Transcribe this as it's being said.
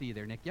See you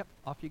there, Nick. Yep,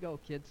 off you go,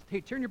 kids. Hey,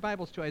 turn your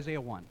Bibles to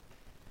Isaiah 1.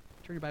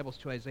 Turn your Bibles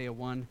to Isaiah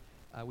 1.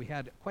 We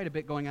had quite a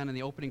bit going on in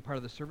the opening part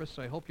of the service,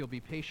 so I hope you'll be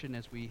patient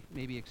as we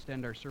maybe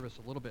extend our service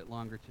a little bit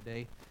longer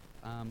today.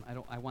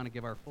 I want to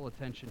give our full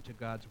attention to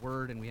God's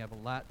Word, and we have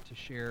a lot to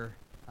share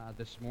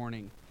this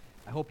morning.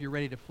 I hope you're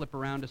ready to flip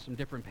around to some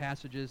different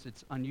passages.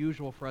 It's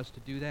unusual for us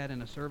to do that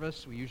in a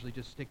service. We usually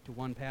just stick to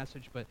one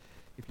passage, but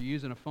if you're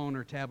using a phone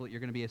or tablet, you're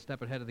going to be a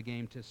step ahead of the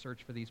game to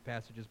search for these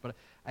passages. But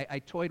I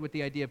toyed with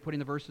the idea of putting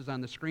the verses on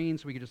the screen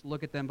so we could just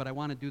look at them, but I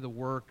want to do the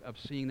work of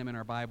seeing them in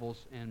our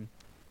Bibles, and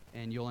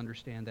you'll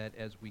understand that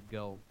as we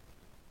go.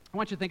 I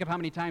want you to think of how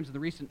many times in the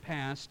recent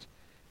past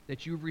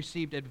that you've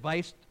received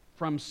advice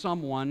from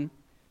someone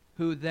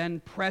who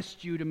then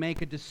pressed you to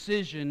make a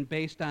decision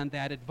based on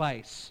that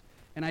advice.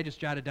 And I just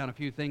jotted down a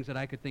few things that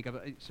I could think of.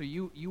 So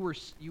you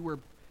were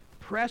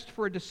pressed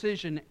for a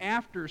decision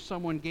after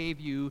someone gave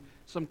you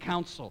some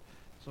counsel.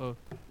 So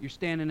you're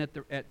standing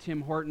at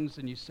Tim Hortons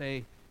and you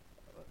say,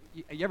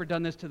 you ever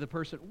done this to the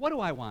person? What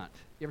do I want?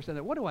 You ever said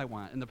that? What do I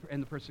want?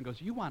 And the person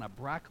goes, you want a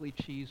broccoli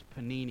cheese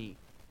panini.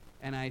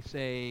 And I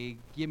say,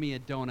 give me a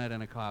donut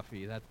and a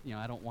coffee.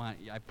 I don't want.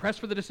 I pressed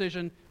for the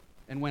decision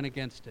and went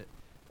against it.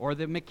 Or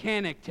the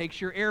mechanic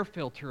takes your air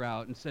filter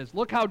out and says,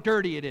 look how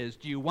dirty it is.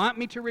 Do you want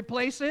me to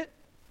replace it?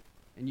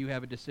 And you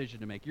have a decision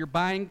to make. You're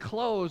buying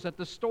clothes at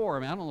the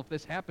store. I don't know if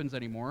this happens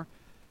anymore.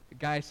 The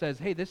guy says,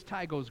 hey, this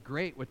tie goes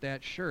great with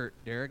that shirt,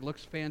 Derek.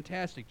 Looks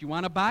fantastic. Do you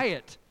want to buy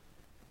it?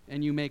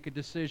 And you make a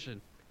decision.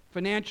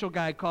 Financial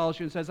guy calls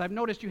you and says, I've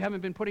noticed you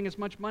haven't been putting as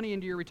much money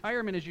into your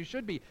retirement as you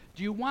should be.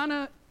 Do you want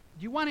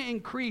to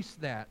increase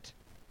that?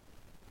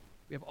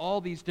 We have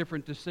all these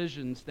different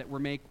decisions that we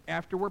make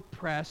after we're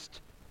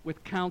pressed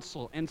with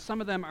counsel, and some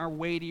of them are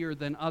weightier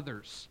than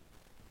others.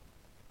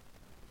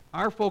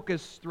 Our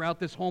focus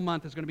throughout this whole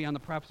month is going to be on the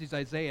prophecies of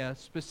Isaiah,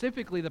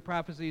 specifically the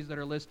prophecies that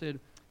are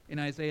listed in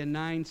Isaiah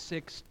 9,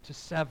 6 to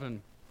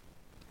 7,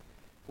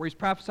 where he's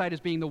prophesied as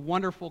being the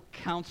wonderful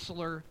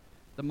counselor,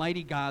 the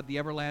mighty God, the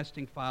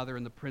everlasting Father,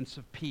 and the Prince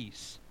of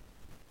Peace.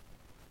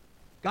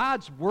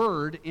 God's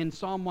word in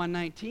Psalm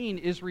 119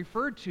 is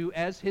referred to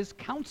as his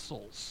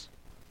counsels.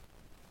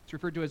 It's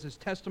referred to as his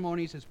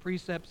testimonies, his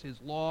precepts, his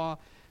law,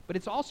 but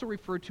it's also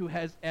referred to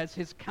as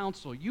his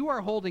counsel. You are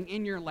holding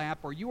in your lap,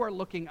 or you are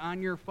looking on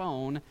your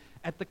phone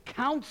at the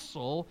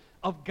counsel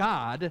of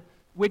God,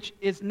 which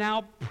is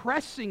now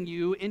pressing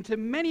you into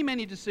many,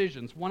 many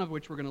decisions, one of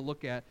which we're going to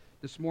look at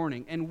this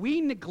morning. And we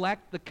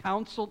neglect the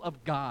counsel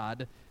of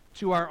God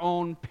to our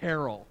own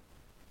peril.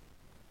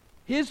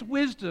 His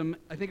wisdom,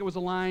 I think it was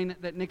a line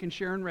that Nick and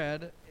Sharon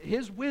read,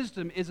 his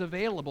wisdom is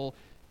available,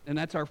 and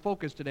that's our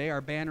focus today.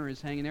 Our banner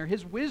is hanging there.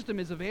 His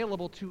wisdom is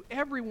available to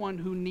everyone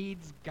who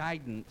needs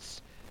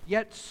guidance.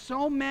 Yet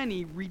so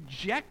many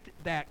reject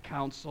that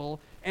counsel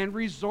and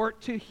resort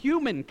to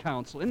human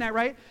counsel. Isn't that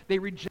right? They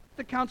reject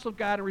the counsel of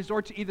God and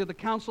resort to either the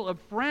counsel of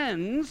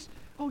friends.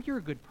 Oh, you're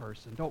a good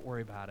person. Don't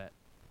worry about it.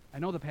 I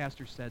know the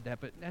pastor said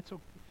that, but that's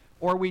okay.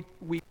 Or we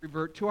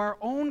revert to our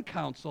own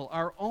counsel,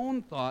 our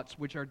own thoughts,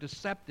 which are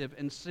deceptive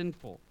and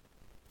sinful.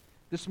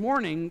 This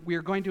morning, we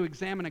are going to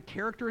examine a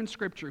character in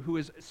Scripture who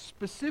is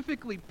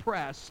specifically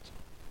pressed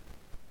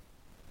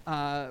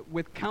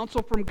with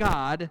counsel from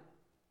God,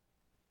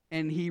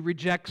 and he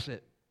rejects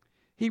it.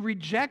 He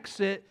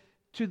rejects it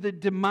to the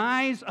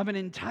demise of an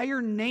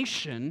entire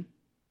nation,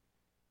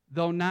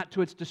 though not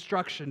to its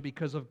destruction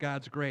because of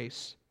God's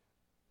grace.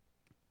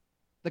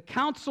 The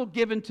counsel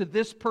given to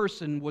this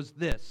person was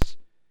this: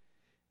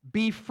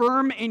 be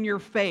firm in your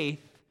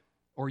faith,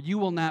 or you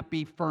will not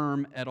be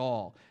firm at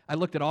all. I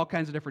looked at all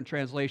kinds of different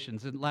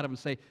translations, and a lot of them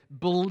say,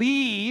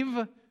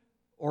 believe,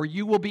 or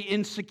you will be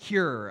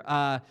insecure.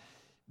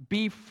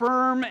 Be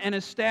firm and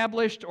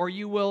established, or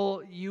you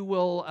will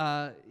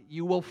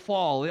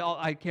fall.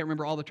 I can't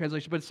remember all the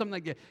translations, but it's something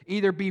like that.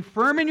 Either be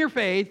firm in your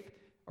faith,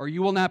 or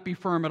you will not be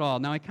firm at all.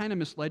 Now, I kind of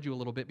misled you a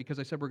little bit because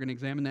I said we're going to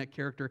examine that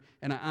character,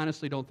 and I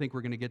honestly don't think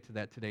we're going to get to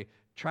that today.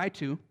 Try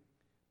to.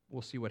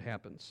 We'll see what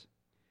happens.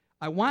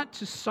 I want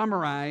to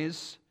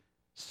summarize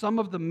some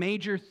of the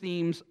major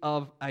themes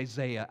of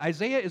Isaiah.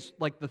 Isaiah is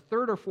like the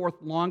third or fourth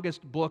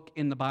longest book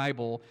in the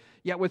Bible,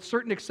 yet with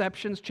certain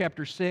exceptions,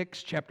 chapter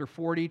 6, chapter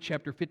 40,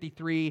 chapter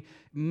 53,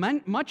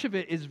 much of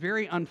it is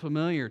very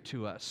unfamiliar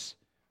to us,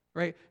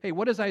 right? Hey,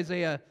 what does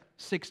Isaiah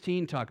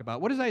 16 talk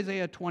about? What is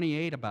Isaiah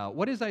 28 about?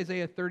 What is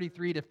Isaiah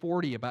 33 to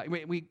 40 about?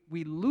 We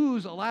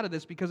lose a lot of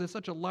this because it's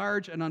such a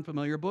large and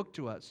unfamiliar book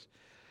to us.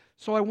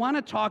 So I want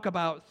to talk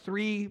about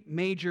three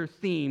major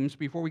themes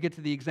before we get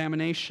to the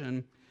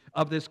examination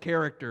of this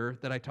character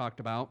that I talked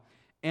about.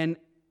 And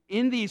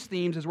in these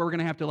themes is where we're going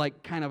to have to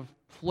kind of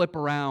flip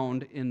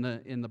around in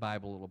the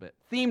Bible a little bit.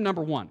 Theme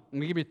number one. I'm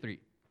going to give you three.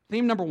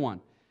 Theme number one.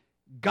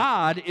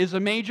 God is a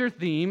major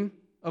theme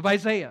of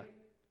Isaiah.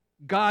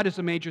 God is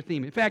a major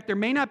theme. In fact, there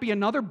may not be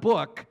another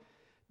book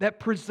that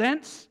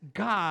presents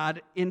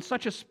God in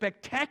such a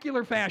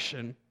spectacular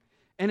fashion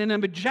and in a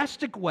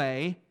majestic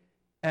way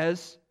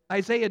as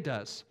Isaiah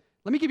does.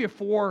 Let me give you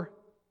four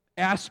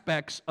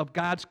aspects of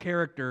God's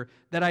character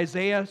that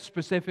Isaiah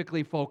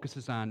specifically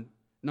focuses on.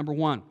 Number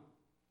one,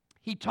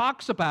 He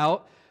talks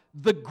about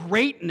the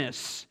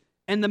greatness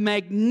and the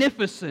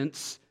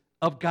magnificence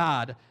of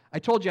God. I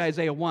told you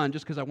Isaiah 1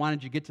 just because I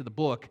wanted you to get to the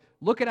book.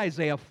 Look at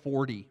Isaiah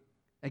 40.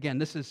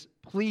 Again,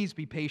 please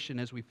be patient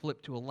as we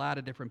flip to a lot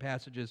of different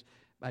passages.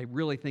 I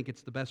really think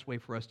it's the best way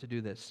for us to do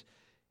this.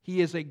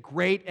 He is a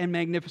great and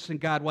magnificent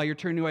God. While you're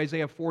turning to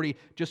Isaiah 40,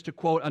 just to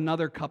quote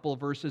another couple of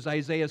verses,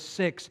 Isaiah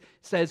 6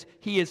 says,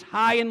 He is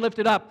high and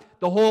lifted up.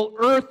 The whole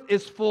earth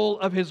is full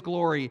of His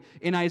glory.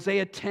 In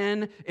Isaiah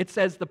 10, it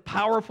says, the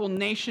powerful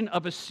nation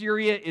of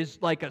Assyria is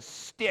like a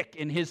stick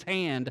in His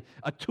hand,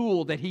 a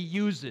tool that He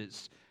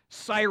uses.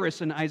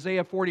 Cyrus in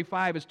Isaiah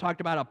 45 is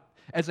talked about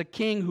as a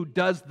king who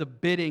does the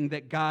bidding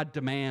that God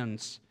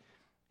demands.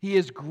 He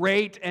is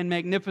great and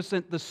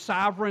magnificent, the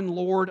sovereign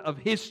Lord of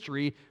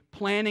history,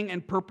 planning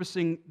and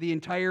purposing the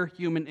entire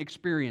human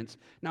experience.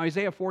 Now,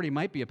 Isaiah 40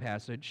 might be a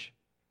passage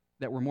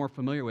that we're more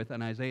familiar with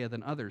in Isaiah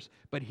than others,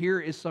 but here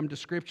is some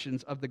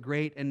descriptions of the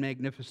great and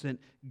magnificent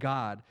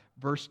God.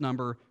 Verse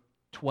number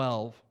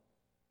 12.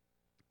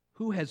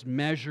 Who has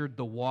measured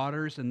the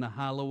waters in the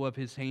hollow of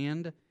His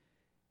hand,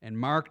 and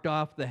marked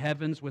off the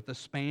heavens with a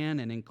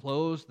span, and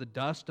enclosed the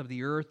dust of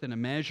the earth in a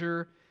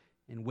measure,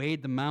 and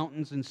weighed the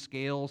mountains in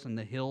scales and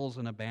the hills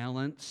in a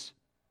balance?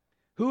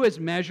 Who has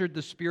measured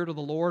the Spirit of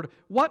the Lord?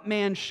 What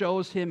man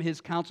shows Him His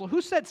counsel?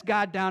 Who sets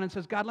God down and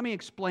says, God, let me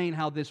explain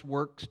how this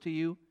works to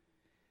you?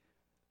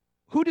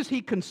 Who does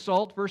He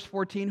consult? Verse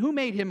 14. Who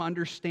made Him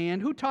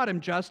understand? Who taught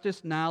Him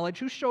justice, knowledge?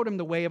 Who showed Him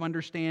the way of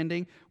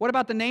understanding? What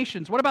about the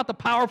nations? What about the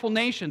powerful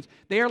nations?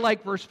 They are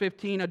like, verse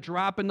 15, a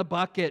drop in the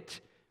bucket.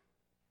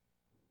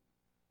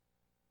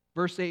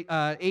 Verse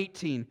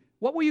 18.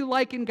 What will you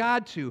liken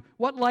God to?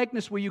 What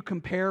likeness will you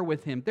compare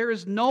with Him? There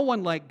is no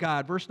one like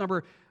God. Verse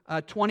number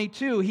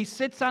 22, He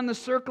sits on the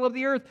circle of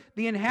the earth.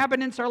 The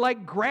inhabitants are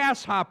like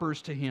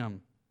grasshoppers to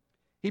Him.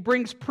 He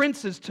brings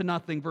princes to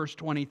nothing, verse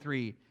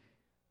 23.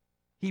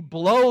 He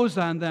blows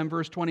on them,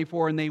 verse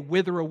 24, and they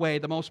wither away.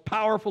 The most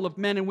powerful of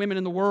men and women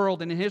in the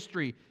world and in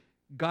history,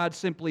 God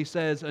simply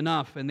says,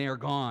 enough, and they are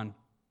gone.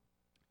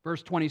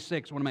 Verse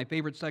 26, one of my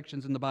favorite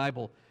sections in the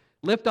Bible.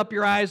 Lift up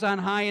your eyes on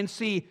high and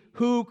see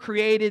who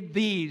created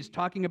these,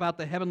 talking about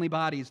the heavenly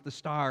bodies, the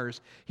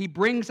stars. He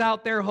brings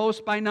out their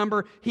host by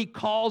number. He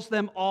calls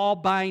them all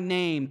by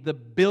name, the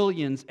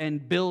billions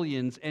and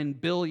billions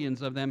and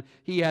billions of them.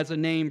 He has a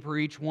name for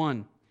each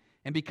one.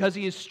 And because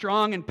He is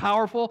strong and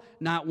powerful,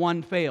 not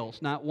one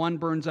fails, not one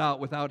burns out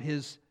without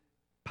His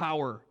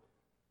power.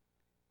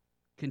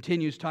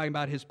 Continues talking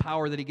about His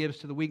power that He gives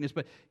to the weakness.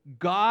 But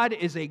God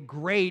is a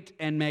great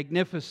and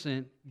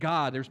magnificent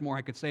God. There's more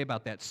I could say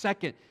about that.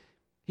 Second,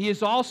 He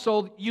is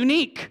also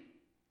unique.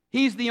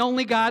 He's the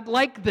only God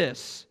like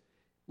this.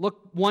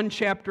 Look one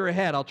chapter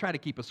ahead. I'll try to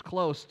keep us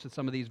close to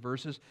some of these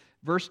verses.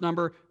 Verse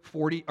number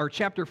 40, or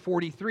chapter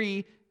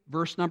 43,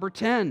 verse number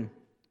 10.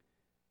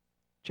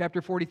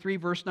 Chapter 43,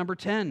 verse number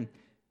 10.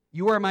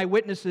 You are my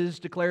witnesses,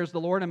 declares the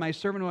Lord, and my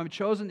servant whom I have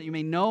chosen, that you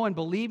may know and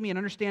believe me and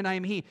understand I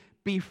am He.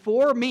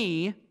 Before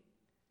me,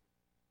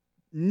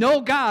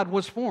 no God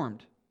was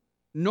formed,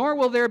 nor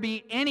will there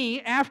be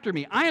any after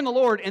me. I am the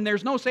Lord, and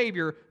there's no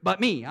Savior but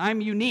me.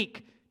 I'm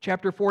unique.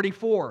 Chapter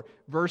 44,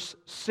 verse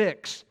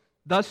 6.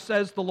 Thus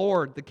says the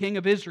Lord, the King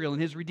of Israel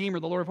and His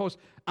Redeemer, the Lord of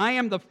hosts, I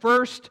am the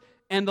first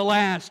and the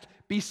last.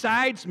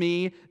 Besides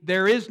me,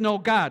 there is no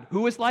God.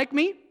 Who is like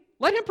me?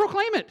 Let him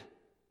proclaim it.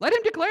 Let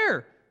him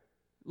declare.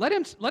 Let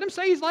him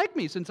say He's like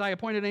me, since I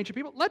appointed ancient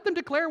people. Let them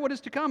declare what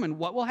is to come and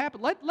what will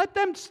happen. Let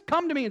them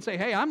come to me and say,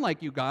 hey, I'm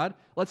like you, God.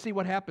 Let's see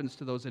what happens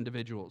to those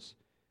individuals.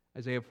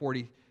 Isaiah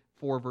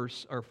 41,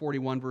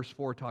 verse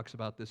 4 talks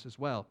about this as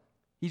well.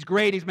 He's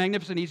great, He's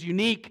magnificent, He's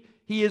unique,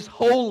 He is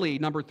holy,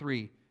 number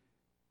 3.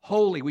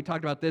 Holy, we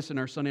talked about this in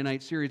our Sunday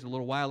night series a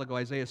little while ago,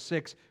 Isaiah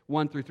 6,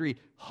 1 through 3.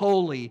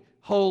 Holy,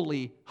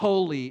 holy,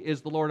 holy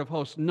is the Lord of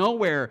hosts.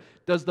 Nowhere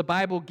does the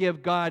Bible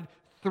give God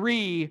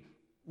 3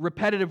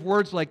 repetitive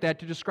words like that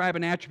to describe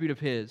an attribute of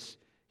His.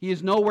 He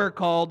is nowhere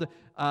called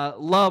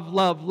love,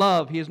 love,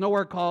 love. He is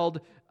nowhere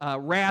called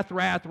wrath,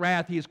 wrath,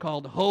 wrath. He is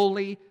called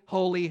holy,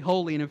 holy,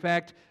 holy. And in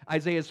fact,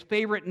 Isaiah's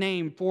favorite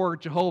name for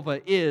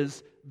Jehovah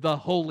is the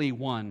Holy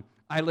One.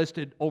 I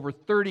listed over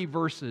 30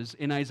 verses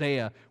in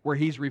Isaiah where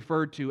He's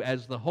referred to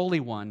as the Holy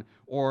One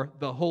or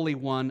the Holy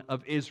One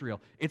of Israel.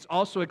 It's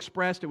also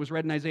expressed, it was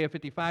read in Isaiah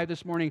 55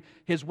 this morning,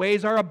 His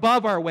ways are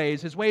above our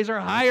ways. His ways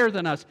are higher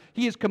than us.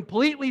 He is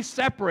completely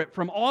separate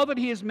from all that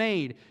He has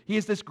made. He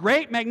is this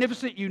great,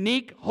 magnificent,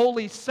 unique,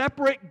 holy,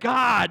 separate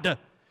God.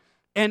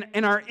 And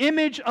our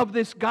image of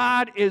this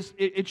God is,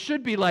 it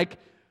should be like,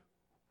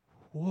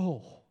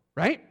 whoa,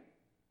 right?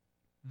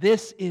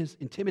 This is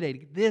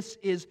intimidating. This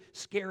is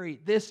scary.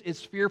 This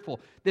is fearful.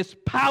 This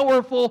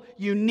powerful,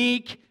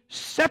 unique,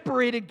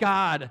 separated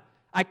God.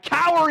 I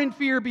cower in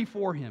fear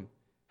before Him.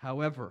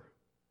 However,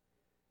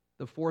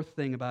 the fourth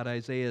thing about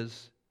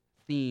Isaiah's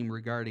theme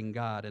regarding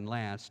God, and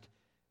last,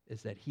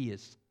 is that He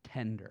is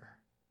tender.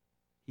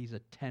 He's a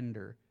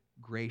tender,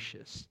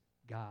 gracious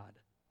God.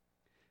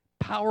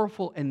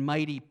 Powerful and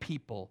mighty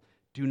people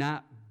do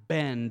not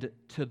bend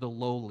to the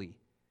lowly.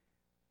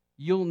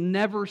 You'll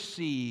never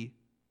see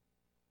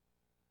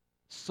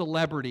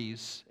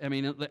celebrities. I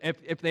mean,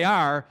 if they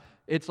are,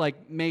 it's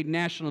like made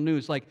national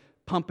news, like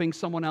pumping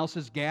someone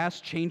else's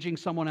gas, changing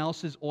someone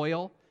else's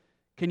oil.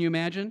 Can you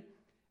imagine?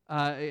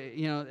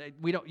 You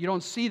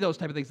don't see those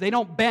type of things. They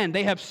don't bend.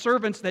 They have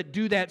servants that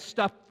do that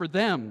stuff for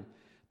them.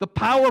 The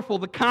powerful,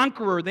 the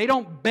conqueror, they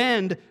don't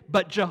bend,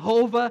 but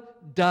Jehovah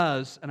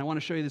does. And I want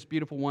to show you this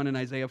beautiful one in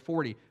Isaiah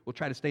 40. We'll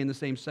try to stay in the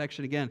same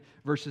section again,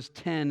 verses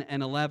 10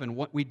 and 11.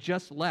 What we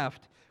just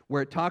left,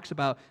 where it talks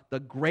about the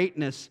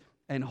greatness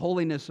and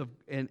holiness of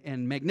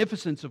and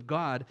magnificence of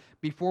God.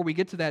 Before we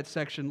get to that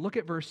section, look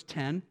at verse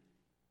 10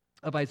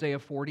 of Isaiah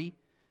 40.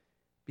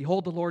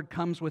 Behold, the Lord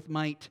comes with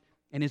might,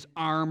 and his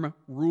arm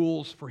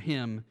rules for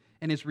him,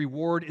 and his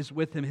reward is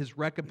with him, his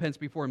recompense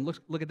before him.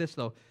 Look at this,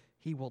 though.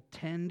 He will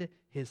tend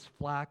his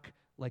flock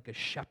like a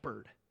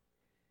shepherd.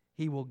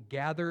 He will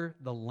gather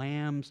the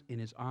lambs in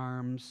his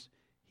arms.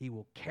 He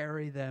will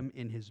carry them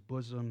in his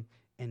bosom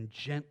and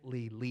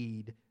gently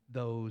lead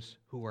those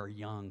who are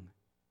young.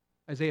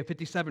 Isaiah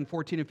 57,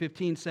 14 and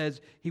 15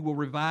 says, he will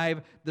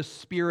revive the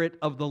spirit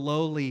of the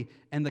lowly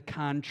and the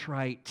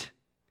contrite.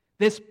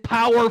 This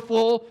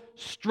powerful,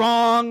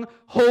 strong,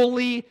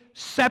 holy,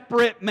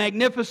 separate,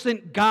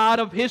 magnificent God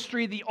of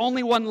history, the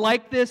only one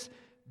like this,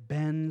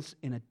 bends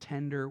in a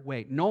tender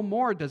way. No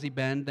more does he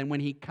bend than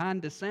when he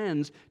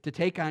condescends to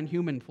take on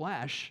human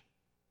flesh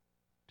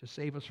to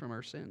save us from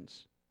our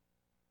sins.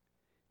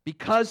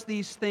 Because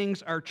these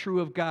things are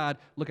true of God,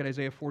 look at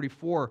Isaiah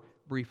 44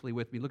 briefly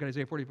with me. Look at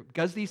Isaiah 44.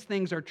 Because these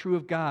things are true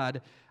of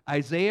God,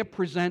 Isaiah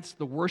presents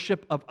the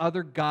worship of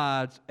other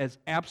gods as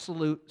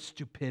absolute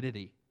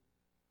stupidity.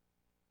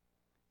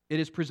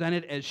 It is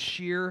presented as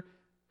sheer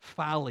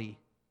folly.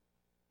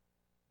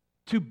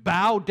 To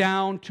bow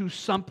down to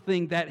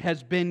something that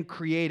has been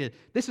created.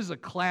 This is a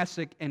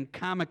classic and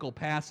comical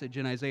passage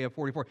in Isaiah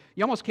 44.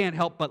 You almost can't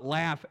help but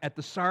laugh at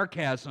the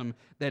sarcasm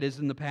that is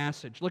in the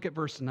passage. Look at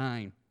verse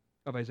 9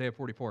 of Isaiah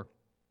 44.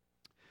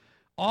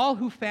 All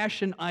who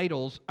fashion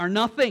idols are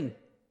nothing.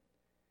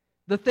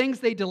 The things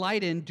they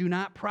delight in do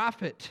not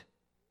profit.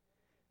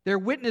 Their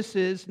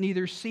witnesses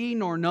neither see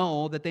nor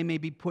know that they may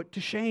be put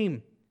to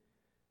shame.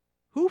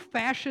 Who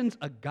fashions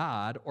a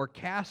god or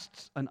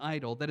casts an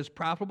idol that is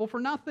profitable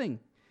for nothing?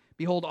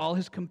 Behold, all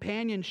his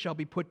companions shall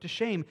be put to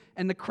shame,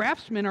 and the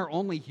craftsmen are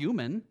only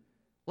human.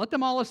 Let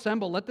them all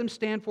assemble, let them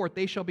stand forth.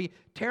 They shall be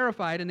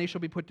terrified, and they shall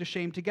be put to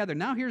shame together.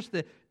 Now here's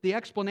the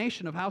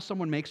explanation of how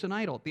someone makes an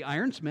idol. The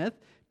ironsmith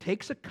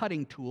takes a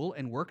cutting tool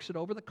and works it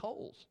over the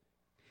coals.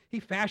 He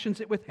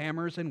fashions it with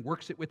hammers and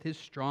works it with his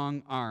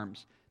strong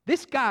arms.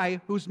 This guy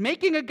who's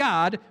making a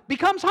god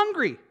becomes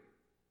hungry.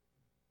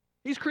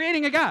 He's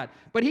creating a god.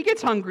 But he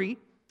gets hungry,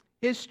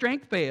 his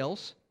strength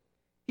fails,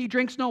 he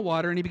drinks no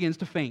water, and he begins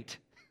to faint.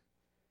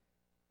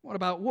 What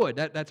about wood?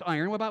 That's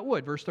iron. What about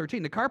wood? Verse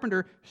 13. The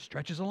carpenter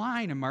stretches a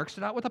line and marks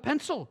it out with a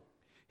pencil.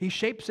 He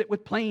shapes it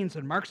with planes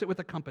and marks it with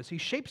a compass. He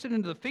shapes it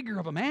into the figure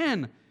of a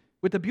man,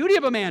 with the beauty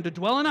of a man, to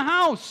dwell in a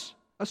house,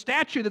 a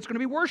statue that's going to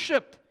be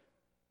worshipped.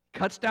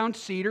 Cuts down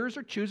cedars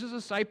or chooses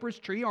a cypress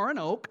tree or an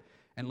oak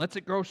and lets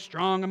it grow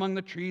strong among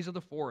the trees of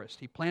the forest.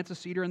 He plants a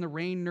cedar and the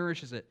rain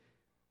nourishes it.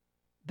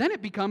 Then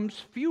it becomes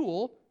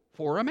fuel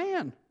for a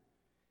man.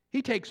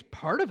 He takes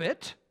part of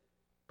it,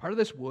 part of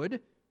this wood,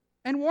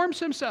 and warms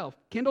himself,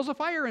 kindles a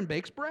fire, and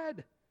bakes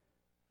bread.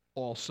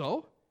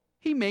 Also,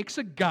 he makes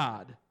a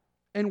god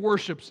and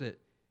worships it.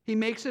 He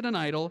makes it an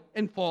idol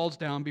and falls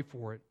down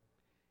before it.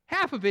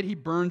 Half of it he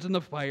burns in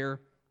the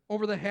fire.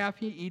 Over the half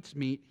he eats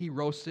meat. He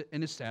roasts it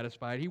and is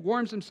satisfied. He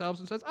warms himself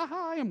and says,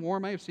 "Aha, I am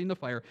warm, I have seen the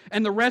fire."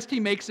 And the rest he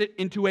makes it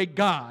into a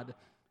god,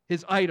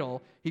 his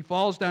idol. He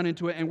falls down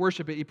into it and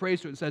worships it. He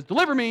prays to it and says,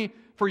 "Deliver me,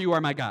 for you are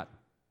my God."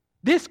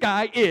 This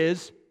guy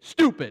is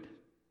stupid,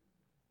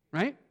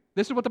 right?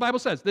 This is what the Bible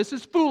says. This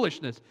is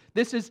foolishness.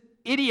 This is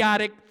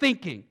idiotic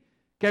thinking.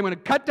 Okay, I'm going to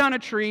cut down a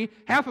tree.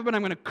 Half of it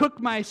I'm going to cook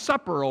my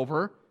supper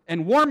over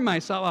and warm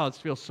myself. Oh, this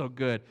feels so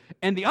good.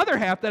 And the other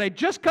half that I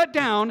just cut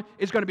down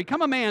is going to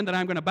become a man that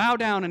I'm going to bow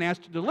down and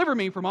ask to deliver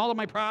me from all of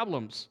my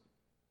problems.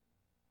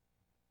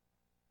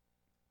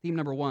 Theme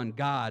number one,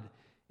 God,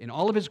 in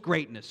all of his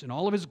greatness, in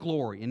all of his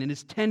glory, and in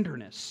his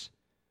tenderness,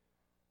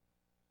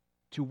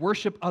 to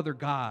worship other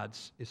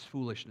gods is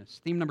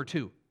foolishness. Theme number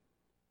two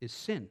is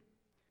sin.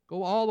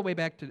 Go all the way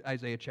back to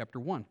Isaiah chapter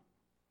 1.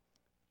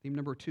 Theme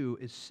number two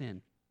is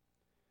sin.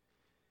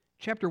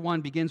 Chapter 1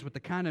 begins with the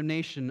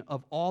condemnation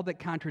of all that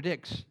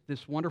contradicts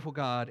this wonderful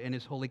God and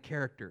his holy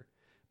character.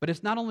 But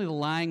it's not only the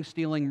lying,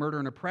 stealing, murder,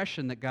 and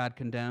oppression that God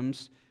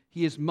condemns.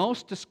 He is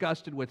most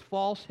disgusted with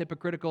false,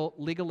 hypocritical,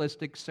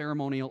 legalistic,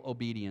 ceremonial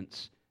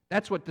obedience.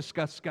 That's what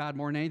disgusts God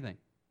more than anything.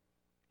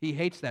 He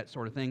hates that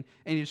sort of thing,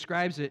 and he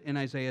describes it in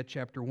Isaiah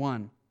chapter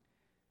 1.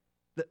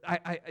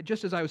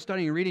 Just as I was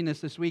studying and reading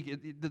this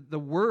week, the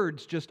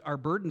words just are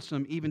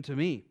burdensome even to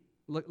me.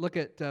 Look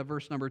at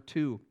verse number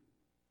 2.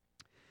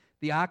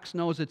 The ox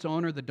knows its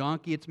owner, the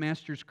donkey its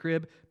master's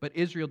crib, but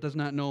Israel does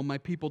not know, my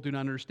people do not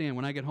understand.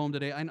 When I get home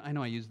today, I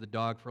know I use the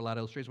dog for a lot of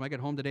illustrations. When I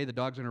get home today, the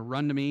dog's going to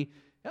run to me.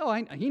 Oh,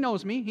 he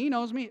knows me, he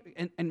knows me.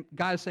 And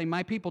God is saying,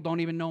 my people don't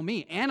even know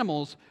me.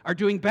 Animals are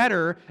doing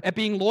better at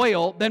being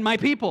loyal than my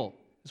people.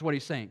 is what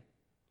he's saying.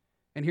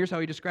 And here's how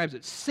he describes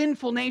it.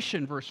 Sinful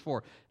nation, verse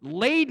 4,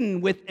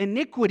 laden with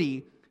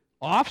iniquity,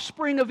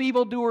 offspring of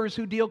evildoers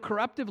who deal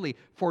corruptively,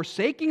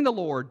 forsaking the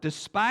Lord,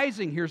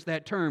 despising, here's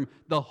that term,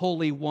 the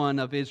Holy One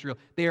of Israel.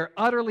 They are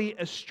utterly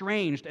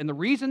estranged, and the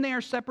reason they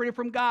are separated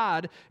from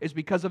God is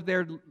because of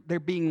their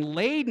being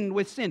laden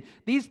with sin.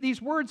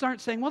 These words aren't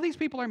saying, well, these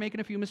people are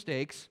making a few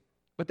mistakes,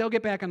 but they'll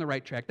get back on the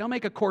right track. They'll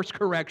make a course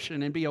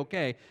correction and be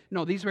okay.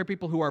 No, these are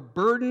people who are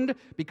burdened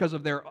because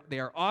of they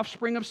are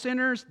offspring of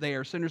sinners, they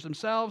are sinners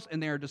themselves,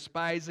 and they are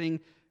despising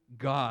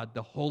God,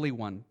 the Holy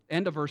One.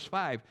 End of verse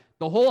 5.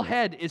 The whole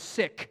head is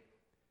sick.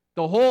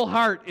 The whole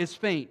heart is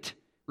faint.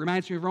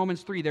 Reminds me of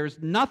Romans 3. There's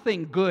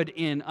nothing good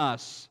in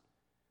us.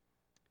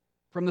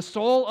 From the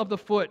sole of the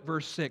foot,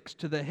 verse 6,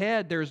 to the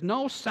head, there's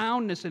no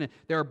soundness in it.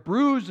 There are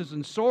bruises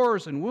and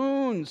sores and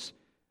wounds.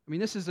 I mean,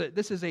 this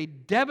is a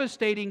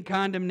devastating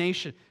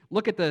condemnation.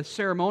 Look at the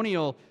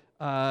ceremonial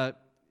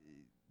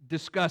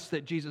disgust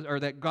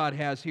that God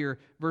has here.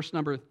 Verse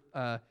number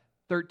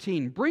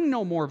 13. Bring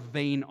no more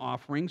vain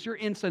offerings. Your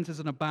incense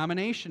is an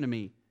abomination to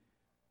me.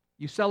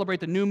 You celebrate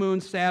the new moon,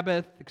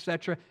 Sabbath,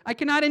 etc. I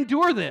cannot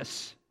endure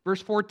this.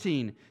 Verse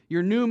 14.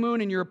 Your new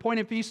moon and your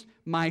appointed feast,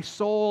 my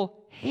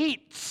soul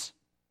hates.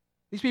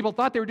 These people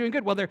thought they were doing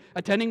good. Well, they're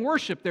attending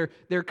worship.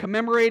 They're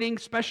commemorating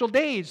special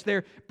days.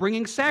 They're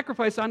bringing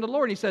sacrifice unto the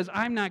Lord. He says,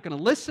 I'm not going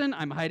to listen.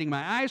 I'm hiding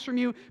my eyes from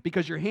you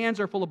because your hands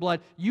are full of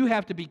blood. You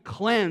have to be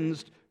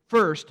cleansed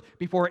first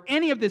before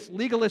any of this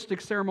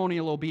legalistic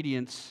ceremonial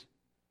obedience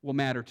will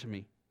matter to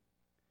me.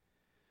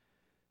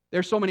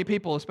 There's so many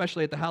people,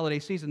 especially at the holiday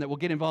season, that will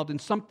get involved in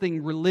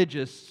something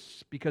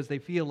religious because they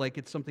feel like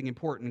it's something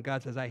important.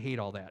 God says, I hate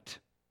all that.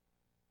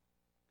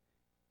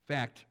 In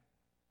fact,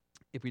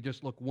 if we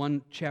just look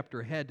one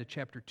chapter ahead to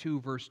chapter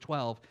 2, verse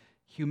 12,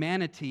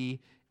 humanity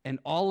and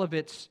all of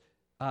its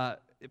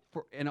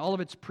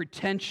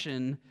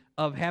pretension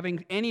of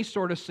having any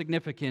sort of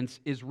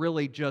significance is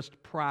really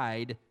just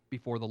pride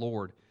before the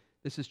Lord.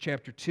 This is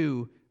chapter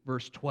 2,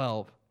 verse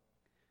 12.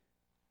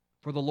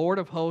 For the Lord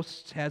of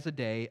hosts has a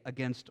day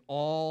against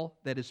all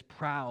that is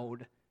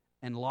proud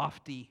and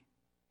lofty,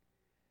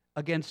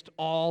 against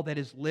all that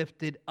is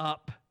lifted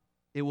up,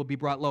 it will be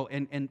brought low.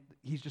 And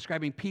he's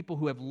describing people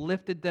who have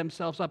lifted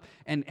themselves up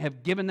and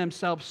have given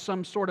themselves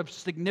some sort of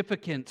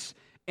significance.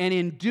 And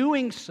in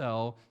doing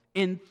so,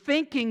 in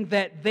thinking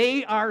that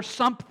they are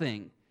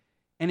something,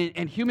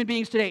 and human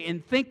beings today, in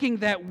thinking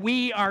that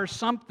we are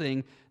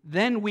something,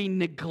 then we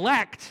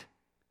neglect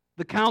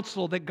the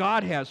counsel that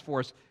God has for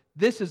us.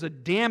 This is a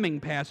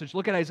damning passage.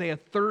 Look at Isaiah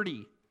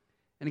 30.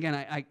 And again,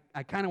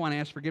 I kind of want to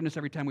ask forgiveness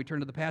every time we turn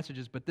to the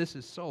passages, but this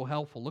is so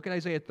helpful. Look at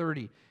Isaiah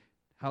 30,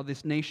 how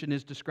this nation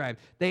is described.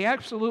 They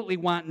absolutely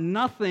want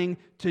nothing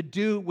to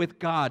do with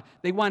God.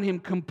 They want Him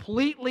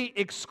completely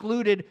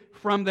excluded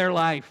from their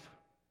life.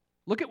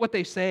 Look at what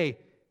they say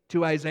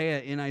to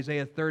Isaiah in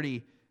Isaiah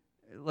 30.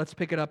 Let's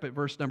pick it up at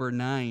verse number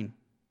 9.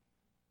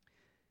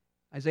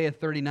 Isaiah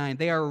 39.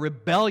 They are a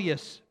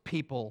rebellious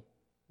people,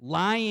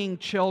 lying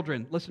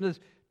children. Listen to this.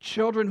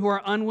 Children who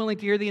are unwilling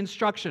to hear the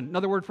instruction.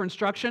 Another word for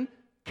instruction,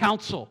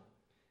 counsel.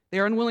 They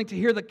are unwilling to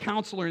hear the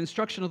counsel or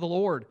instruction of the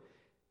Lord.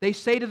 They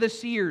say to the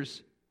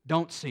seers,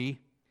 don't see.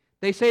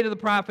 They say to the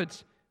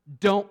prophets,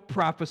 don't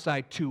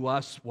prophesy to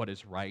us what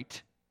is right.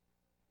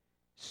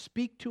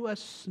 Speak to us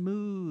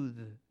smooth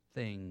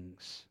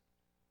things.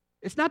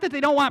 It's not that they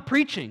don't want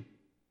preaching.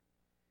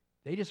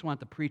 They just want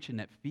the preaching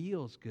that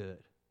feels good.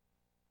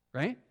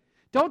 Right?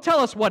 Don't tell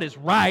us what is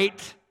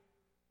right.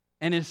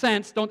 And in a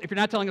sense, if you're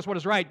not telling us what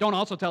is right, don't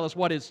also tell us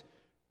what is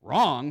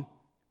wrong.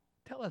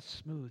 Tell us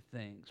smooth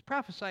things.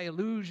 Prophesy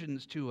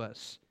illusions to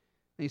us.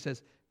 And he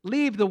says,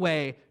 leave the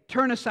way,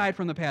 turn aside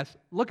from the past.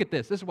 Look at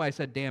this. This is why I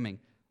said damning.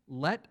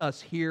 Let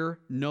us hear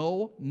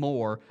no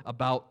more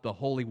about the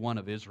Holy One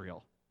of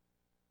Israel.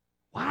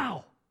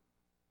 Wow.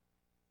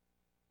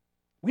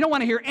 We don't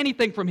want to hear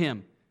anything from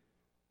Him.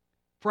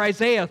 For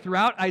Isaiah,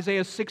 throughout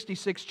Isaiah's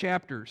 66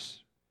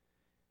 chapters,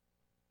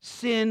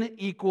 sin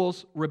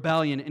equals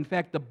rebellion. In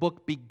fact, the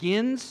book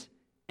begins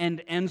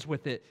and ends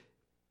with it.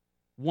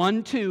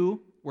 1:2,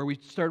 where we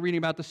start reading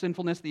about the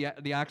sinfulness,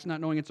 the ox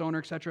not knowing its owner,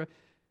 etc.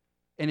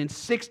 And in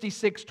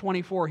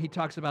 66:24, he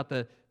talks about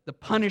the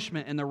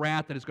punishment and the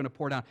wrath that is going to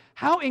pour down.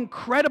 How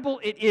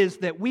incredible it is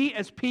that we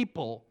as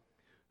people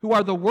who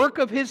are the work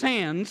of His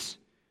hands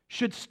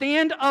should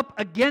stand up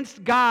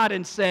against God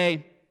and say,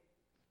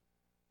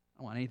 I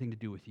don't want anything to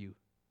do with you.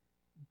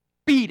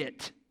 Beat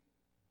it.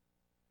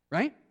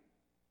 Right?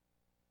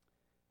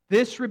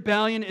 This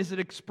rebellion is an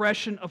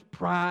expression of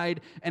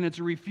pride, and it's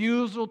a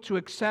refusal to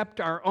accept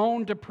our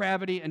own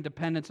depravity and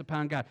dependence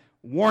upon God.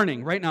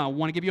 Warning, right now, I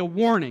want to give you a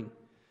warning.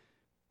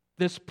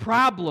 This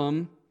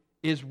problem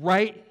is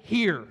right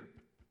here.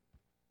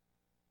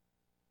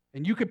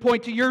 And you could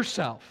point to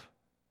yourself.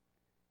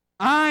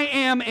 I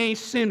am a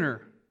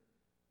sinner.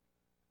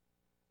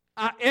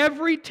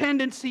 Every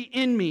tendency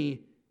in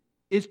me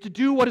is to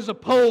do what is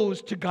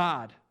opposed to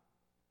God.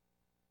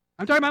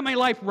 I'm talking about my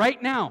life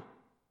right now.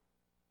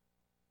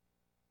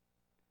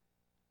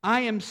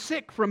 I am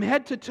sick from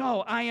head to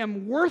toe. I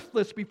am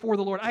worthless before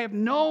the Lord. I have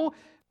no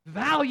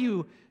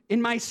value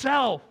in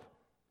myself.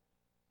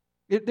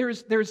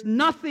 There's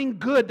nothing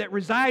good that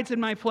resides in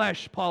my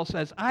flesh, Paul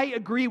says. I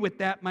agree with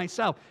that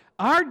myself.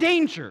 Our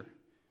danger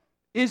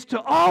is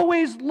to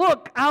always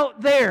look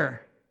out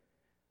there.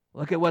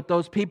 Look at what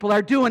those people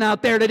are doing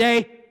out there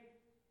today.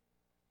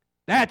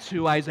 That's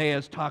who Isaiah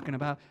is talking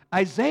about.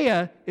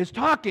 Isaiah is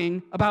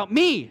talking about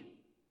me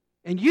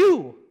and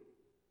you.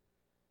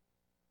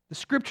 The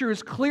Scripture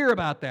is clear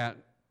about that.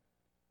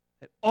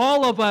 That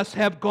all of us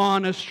have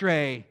gone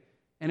astray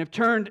and have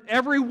turned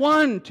every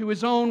one to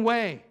his own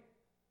way.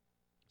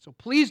 So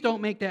please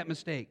don't make that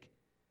mistake.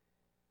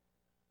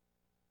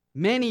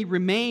 Many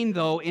remain,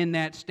 though, in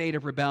that state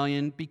of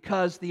rebellion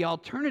because the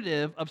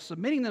alternative of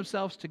submitting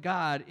themselves to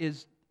God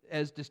is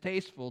as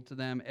distasteful to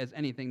them as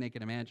anything they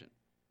can imagine.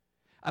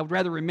 I would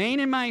rather remain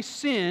in my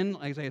sin,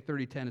 Isaiah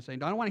 30:10 is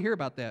saying, I don't want to hear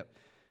about that.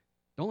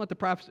 Don't let the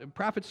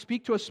prophets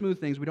speak to us smooth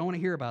things. We don't want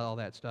to hear about all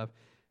that stuff.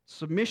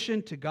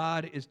 Submission to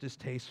God is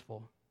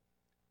distasteful.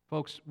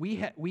 Folks,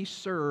 we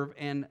serve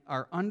and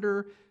are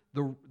under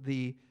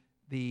the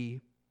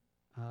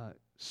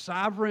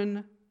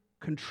sovereign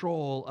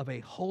control of a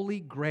holy,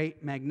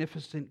 great,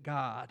 magnificent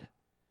God.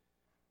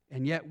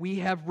 And yet we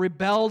have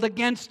rebelled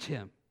against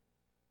Him,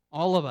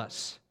 all of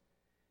us.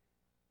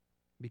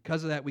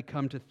 Because of that, we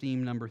come to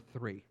theme number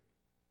 3.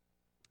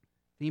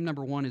 Theme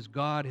number 1 is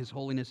God, His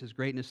holiness, His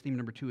greatness. Theme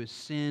number 2 is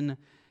sin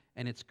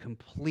and its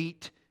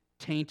complete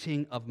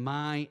tainting of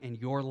my and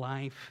your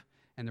life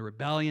and the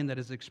rebellion that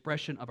is the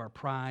expression of our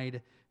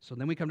pride. So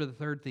then we come to the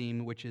third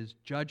theme, which is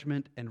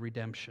judgment and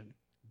redemption.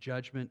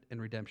 Judgment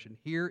and redemption.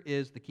 Here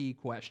is the key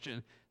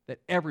question that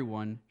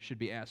everyone should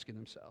be asking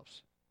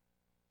themselves.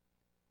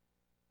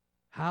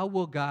 How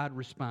will God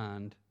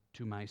respond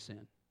to my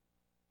sin?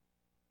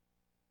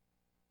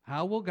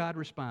 How will God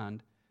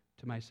respond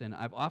to my sin?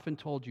 I've often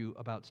told you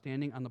about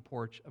standing on the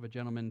porch of a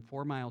gentleman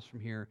 4 miles from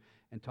here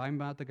and talking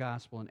about the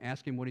gospel and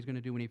asking him what he's going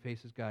to do when he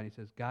faces God. He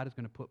says, God is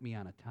going to put me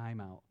on a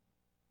timeout.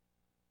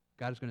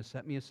 God is going to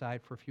set me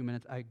aside for a few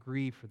minutes. I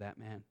grieve for that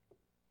man.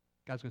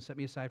 God's going to set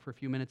me aside for a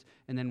few minutes,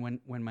 and then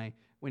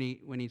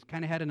when he's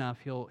kind of had enough,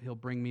 he'll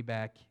bring me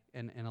back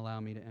and allow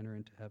me to enter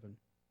into heaven.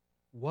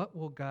 What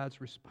will God's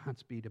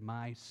response be to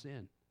my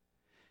sin?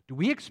 Do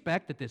we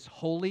expect that this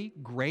holy,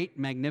 great,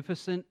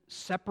 magnificent,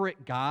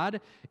 separate God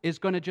is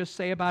going to just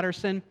say about our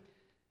sin,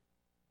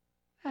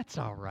 that's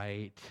all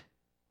right?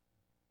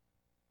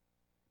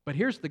 But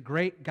here's the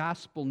great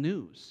gospel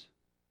news.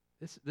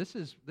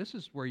 This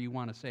is where you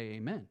want to say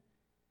amen.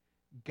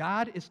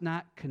 God is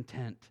not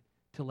content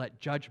to let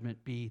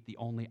judgment be the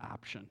only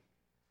option.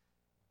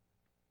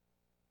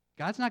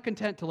 God's not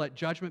content to let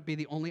judgment be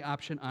the only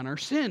option on our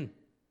sin.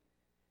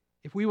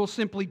 If we will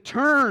simply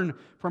turn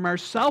from our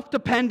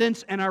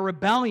self-dependence and our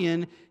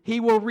rebellion, He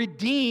will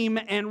redeem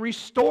and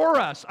restore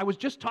us. I was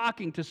just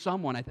talking to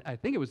someone, I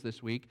think it was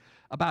this week,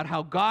 about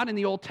how God in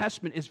the Old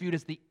Testament is viewed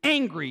as the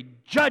angry,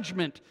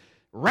 judgment,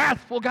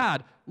 wrathful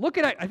God. Look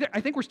at it.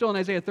 I think we're still in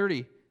Isaiah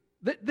 30.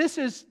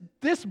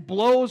 This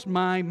blows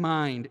my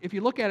mind. If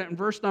you look at it in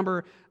verse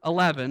number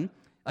 11,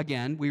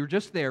 again, we were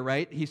just there,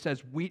 right? He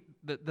says,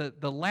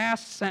 the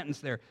last sentence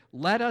there,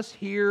 let us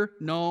hear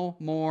no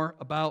more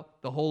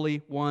about the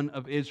Holy One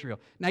of Israel.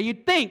 Now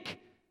you'd think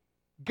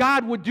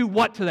God would do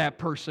what to that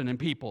person and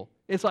people?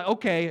 It's like,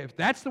 okay, if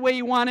that's the way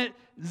you want it,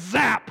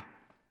 zap!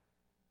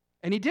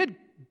 And He did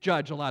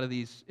judge a lot of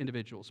these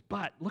individuals.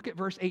 But look at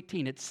verse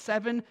 18. It's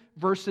 7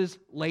 verses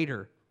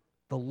later.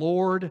 The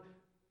Lord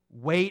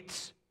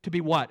waits to be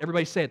what?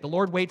 Everybody say it. The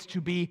Lord waits to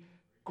be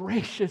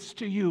gracious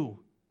to you.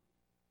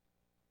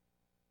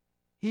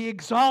 He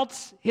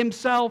exalts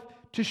Himself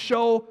to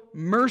show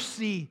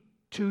mercy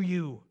to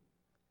you.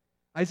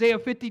 Isaiah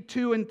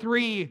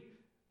 52:3,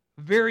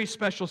 very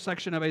special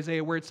section of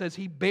Isaiah where it says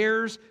He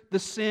bears the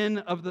sin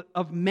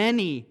of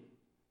many.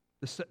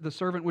 The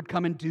servant would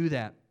come and do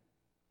that.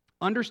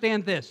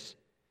 Understand this.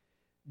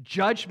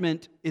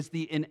 Judgment is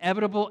the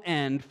inevitable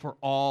end for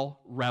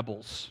all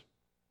rebels.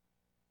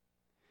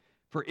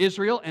 For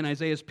Israel and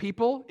Isaiah's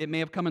people, it may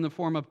have come in the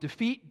form of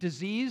defeat,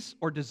 disease,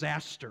 or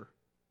disaster.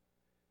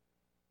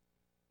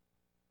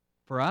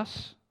 For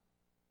us,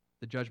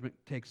 the judgment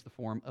takes the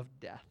form of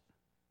death.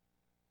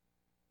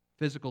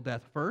 Physical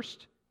death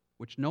first,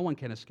 which no one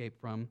can escape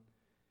from,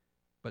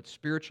 but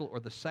spiritual or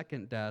the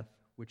second death,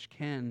 which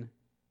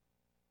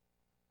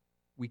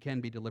we can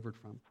be delivered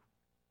from.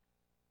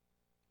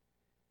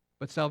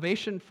 But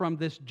salvation from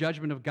this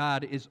judgment of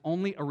God is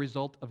only a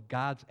result of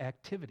God's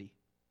activity.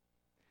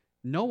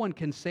 No one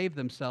can save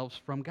themselves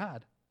from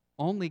God.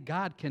 Only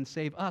God can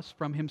save us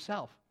from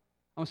Himself.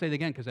 I want to say it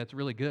again because that's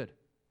really good.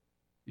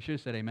 You should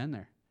have said amen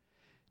there.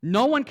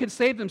 No one can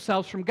save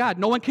themselves from God.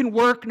 No one can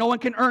work. No one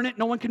can earn it.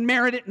 No one can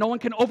merit it. No one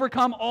can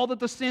overcome all of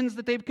the sins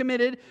that they've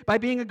committed by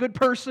being a good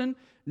person.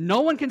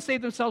 No one can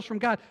save themselves from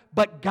God.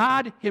 But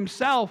God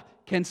Himself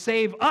can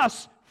save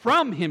us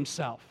from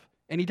Himself.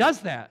 And He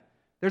does that.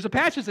 There's a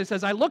passage that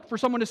says, I looked for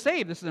someone to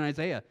save. This is in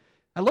Isaiah.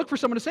 I looked for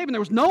someone to save, and there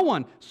was no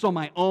one. So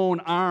my own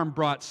arm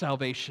brought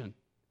salvation.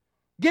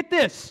 Get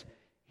this.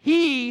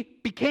 He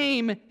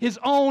became his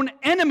own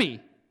enemy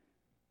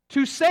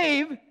to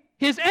save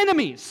his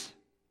enemies.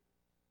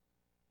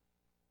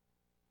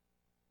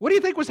 What do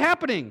you think was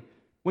happening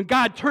when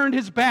God turned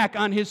his back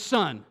on his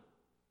son?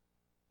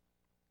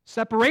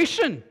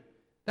 Separation.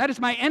 That is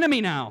my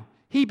enemy now.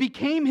 He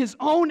became his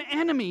own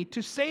enemy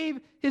to save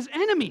his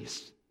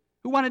enemies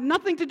who wanted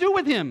nothing to do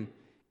with him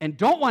and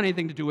don't want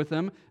anything to do with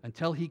him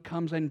until he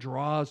comes and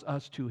draws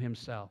us to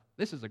himself.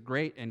 This is a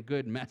great and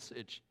good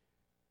message.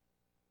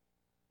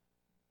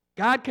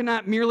 God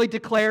cannot merely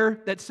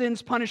declare that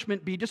sin's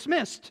punishment be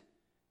dismissed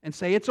and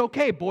say it's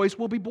okay, boys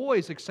will be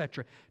boys,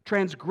 etc.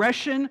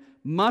 Transgression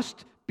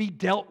must be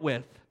dealt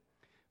with.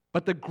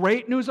 But the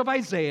great news of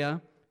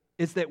Isaiah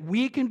is that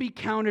we can be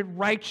counted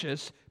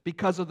righteous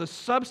because of the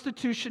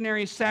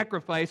substitutionary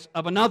sacrifice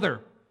of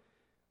another.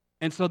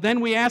 And so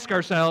then we ask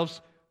ourselves,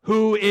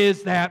 who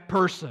is that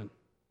person?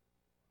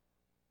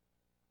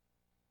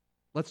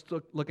 Let's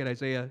look at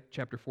Isaiah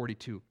chapter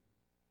 42.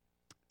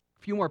 A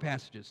few more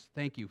passages.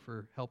 Thank you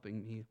for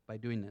helping me by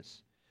doing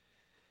this.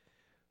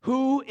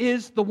 Who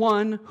is the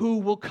one who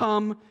will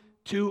come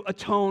to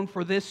atone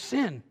for this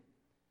sin?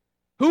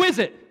 Who is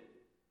it?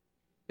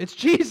 It's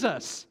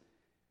Jesus.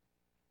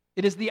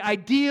 It is the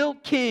ideal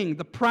king,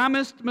 the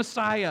promised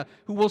Messiah,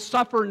 who will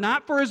suffer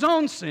not for his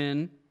own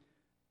sin,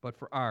 but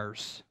for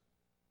ours.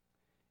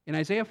 In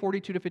Isaiah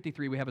 42 to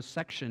 53, we have a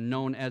section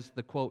known as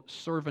the, quote,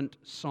 servant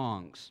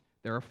songs.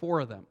 There are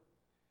 4 of them.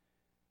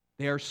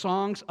 They are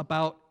songs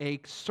about a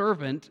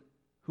servant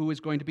who is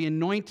going to be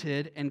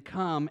anointed and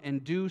come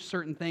and do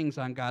certain things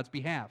on God's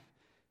behalf.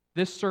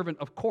 This servant,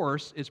 of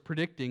course, is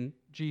predicting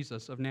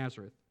Jesus of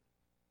Nazareth.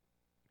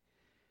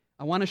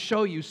 I want to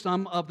show you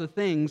some of the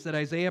things that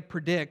Isaiah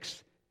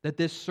predicts that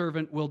this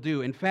servant will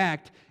do. In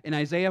fact, in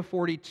Isaiah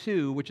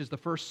 42, which is the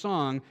first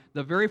song,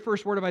 the very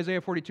first word of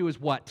Isaiah 42 is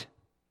what?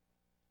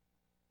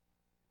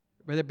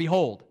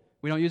 Behold.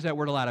 We don't use that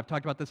word a lot. I've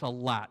talked about this a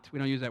lot. We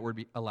don't use that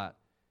word a lot.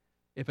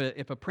 If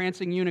a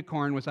prancing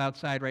unicorn was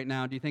outside right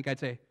now, do you think I'd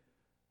say,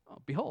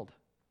 oh, behold?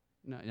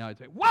 No, I'd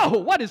say, whoa,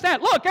 what is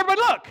that? Look,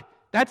 everybody look!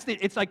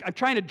 It's like I'm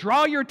trying to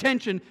draw your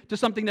attention to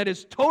something that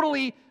is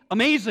totally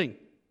amazing.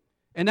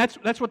 And that's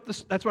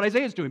what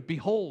Isaiah is doing.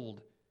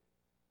 Behold,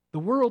 the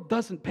world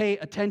doesn't pay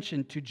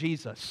attention to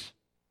Jesus.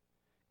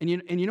 And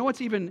you know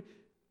what's even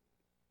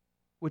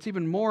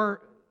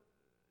more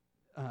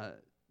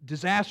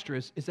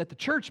disastrous is that the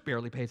church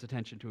barely pays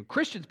attention to him.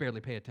 Christians barely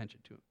pay attention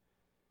to him.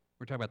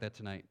 We're talking about that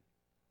tonight.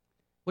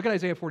 Look at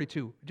Isaiah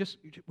 42.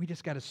 We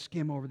just got to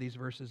skim over these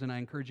verses, and I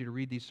encourage you to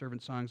read these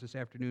servant songs this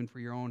afternoon for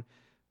your own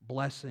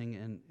blessing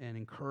and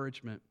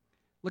encouragement.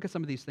 Look at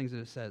some of these things that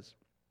it says.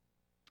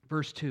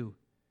 Verse 2.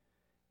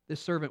 This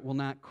servant will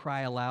not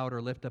cry aloud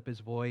or lift up his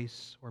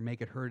voice or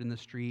make it heard in the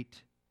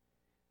street.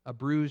 A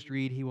bruised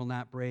reed he will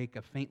not break.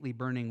 A faintly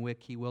burning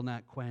wick he will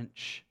not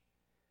quench.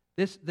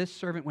 This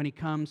servant, when he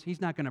comes,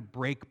 he's not going to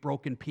break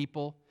broken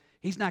people.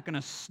 He's not going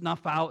to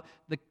snuff out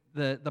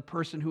the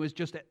person who is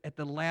just at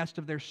the last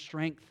of their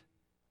strength.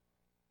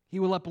 He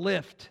will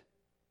uplift.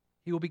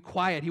 He will be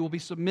quiet. He will be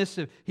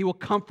submissive. He will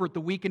comfort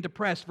the weak and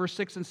depressed. Verse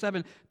 6 and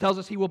 7 tells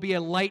us he will be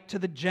a light to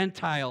the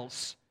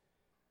Gentiles.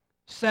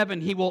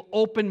 7, he will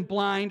open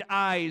blind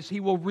eyes. He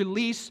will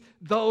release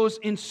those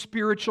in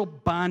spiritual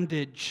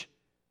bondage.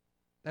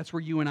 That's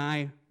where you and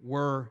I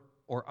were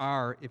or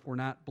are if we're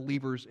not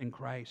believers in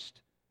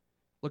Christ.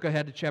 Look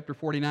ahead to chapter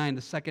 49,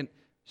 the second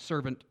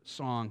servant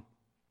song.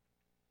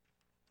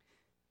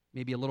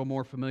 Maybe a little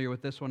more familiar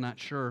with this one, not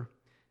sure.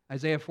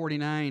 Isaiah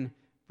 49,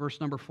 verse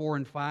number 4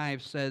 and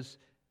 5 says,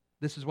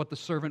 this is what the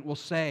servant will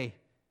say,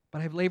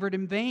 but I've labored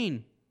in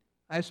vain.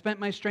 I have spent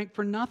my strength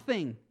for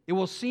nothing. It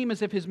will seem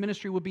as if his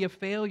ministry will be a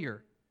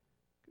failure.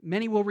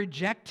 Many will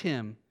reject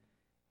him.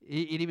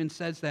 It even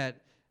says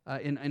that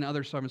in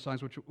other servant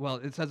songs,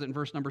 it says it in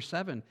verse number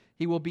 7.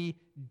 He will be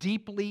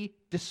deeply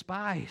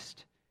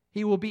despised.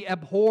 He will be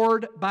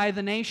abhorred by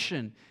the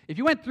nation. If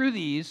you went through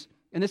these,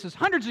 and this is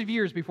hundreds of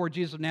years before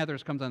Jesus of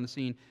Nazareth comes on the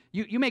scene,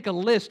 you make a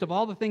list of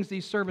all the things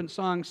these servant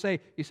songs say.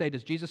 You say,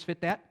 does Jesus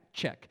fit that?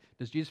 Check.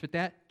 Does Jesus fit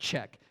that?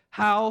 Check.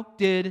 How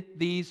did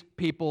these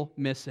people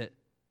miss it?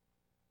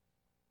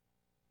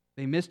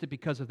 They missed it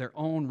because of their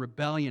own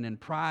rebellion and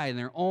pride and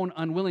their own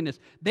unwillingness.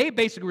 They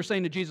basically were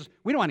saying to Jesus,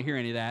 we don't want to hear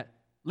any of that.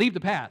 Leave the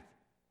path.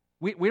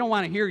 We don't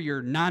want to hear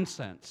your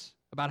nonsense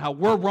about how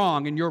we're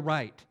wrong and you're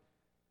right.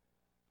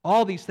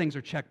 All these things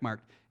are checkmarked.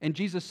 And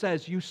Jesus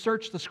says, you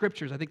search the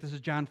Scriptures. I think this is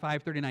John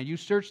 5:39. You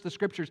search the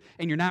Scriptures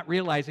and you're not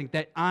realizing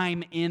that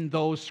I'm in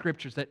those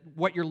Scriptures, that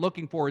what you're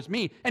looking for is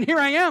me. And here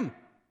I am.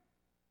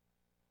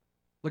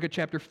 Look at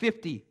chapter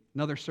 50,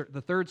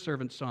 the third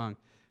servant song.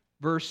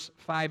 Verse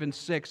 5 and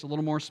 6, a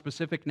little more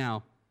specific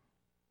now.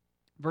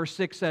 Verse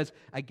 6 says,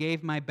 I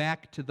gave my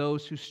back to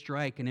those who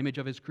strike, an image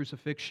of his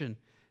crucifixion.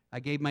 I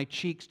gave my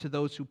cheeks to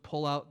those who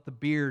pull out the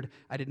beard.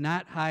 I did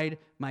not hide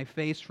my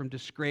face from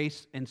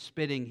disgrace and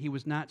spitting. He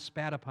was not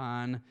spat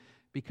upon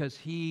because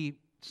he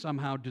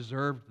somehow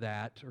deserved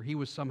that, or he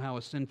was somehow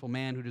a sinful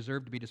man who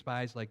deserved to be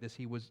despised like this.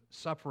 He was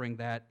suffering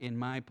that in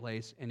my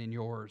place and in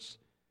yours.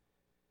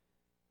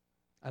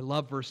 I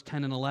love verse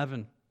 10 and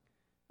 11.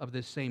 of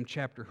this same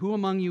chapter. Who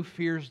among you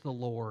fears the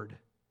Lord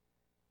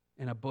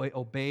and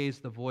obeys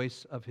the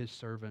voice of his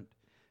servant?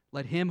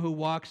 Let him who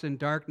walks in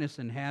darkness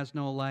and has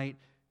no light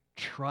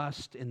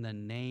trust in the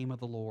name of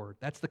the Lord.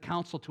 That's the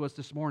counsel to us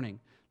this morning.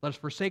 Let us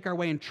forsake our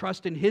way and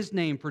trust in his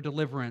name for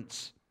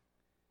deliverance.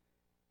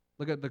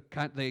 Look at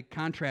the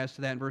contrast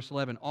to that in verse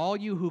 11. All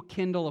you who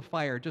kindle a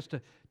fire, just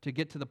to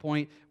get to the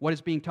point, what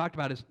is being talked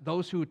about is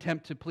those who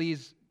attempt to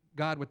please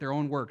God with their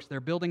own works.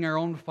 They're building their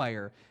own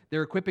fire.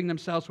 They're equipping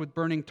themselves with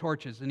burning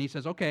torches. And he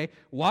says, okay,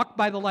 walk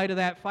by the light of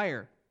that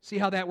fire. See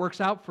how that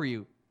works out for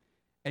you.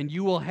 And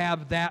you will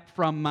have that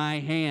from my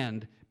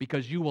hand,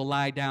 because you will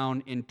lie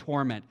down in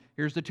torment.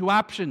 Here's the two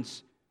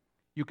options.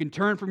 You can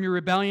turn from your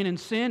rebellion and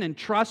sin and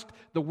trust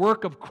the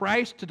work of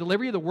Christ to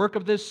deliver you, the work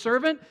of this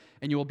servant,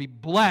 and you will be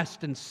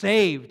blessed and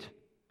saved.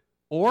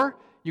 Or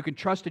you can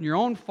trust in your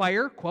own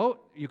fire,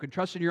 quote, you can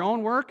trust in your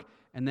own work,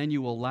 and then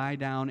you will lie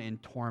down in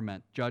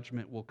torment.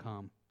 Judgment will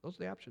come. Those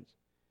are the options.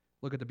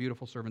 Look at the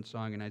beautiful servant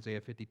song in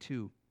Isaiah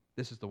 52.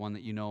 This is the one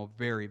that you know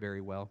very,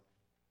 very well.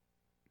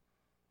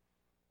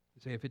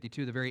 Isaiah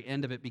 52, the very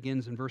end of it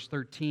begins in verse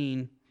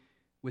 13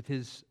 with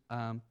his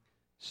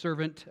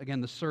servant,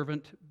 again, the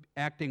servant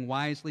acting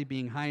wisely,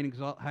 being high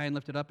and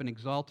lifted up and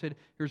exalted.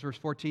 Here's verse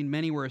 14.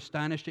 Many were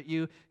astonished at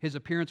you. His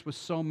appearance was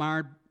so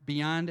marred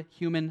beyond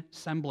human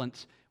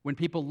semblance. When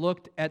people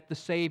looked at the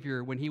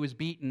Savior, when he was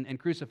beaten and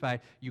crucified,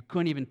 you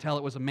couldn't even tell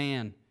it was a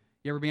man.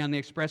 You ever be on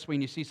the expressway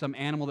and you see some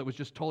animal that was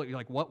just totally, you're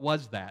like, what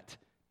was that?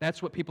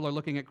 That's what people are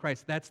looking at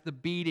Christ. That's the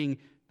beating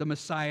the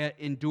Messiah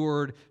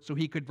endured so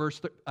he could, verse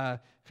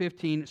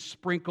 15,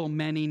 sprinkle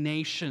many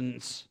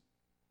nations.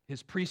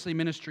 His priestly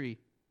ministry.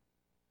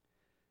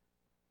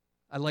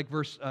 I like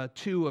verse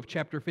 2 of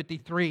chapter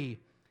 53.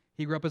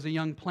 He grew up as a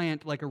young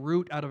plant like a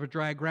root out of a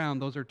dry ground.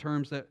 Those are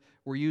terms that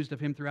were used of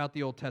him throughout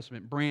the Old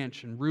Testament.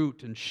 Branch and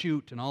root and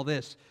shoot and all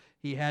this.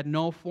 He had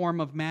no form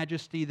of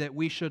majesty that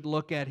we should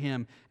look at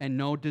him, and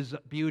no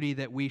beauty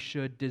that we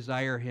should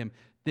desire him.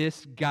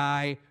 This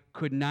guy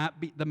could not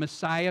be, the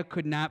Messiah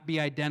could not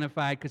be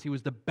identified because he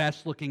was the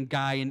best looking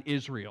guy in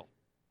Israel.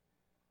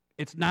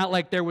 It's not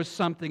like there was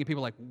something and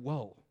people are like,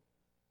 whoa,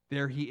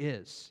 there he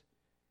is.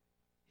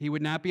 He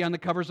would not be on the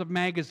covers of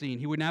magazine.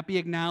 He would not be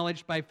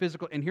acknowledged by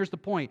physical. And here's the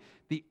point.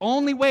 The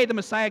only way the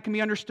Messiah can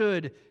be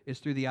understood is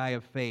through the eye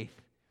of faith.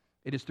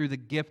 It is through the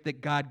gift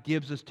that God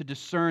gives us to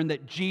discern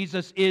that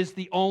Jesus is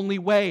the only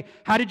way.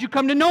 How did you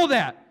come to know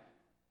that?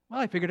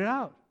 Well, I figured it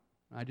out.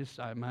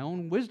 My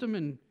own wisdom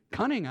and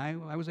cunning,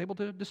 I was able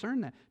to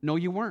discern that. No,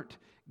 you weren't.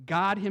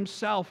 God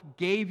himself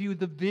gave you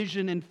the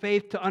vision and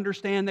faith to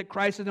understand that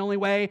Christ is the only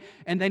way,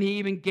 and then he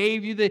even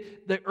gave you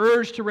the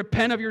urge to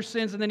repent of your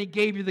sins, and then he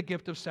gave you the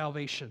gift of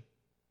salvation.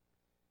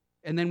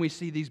 And then we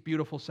see these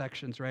beautiful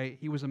sections, right?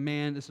 He was a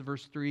man, this is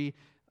verse 3,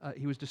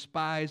 he was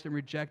despised and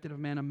rejected of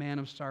men, a man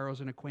of sorrows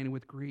and acquainted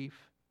with grief.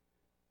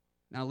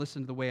 Now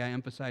listen to the way I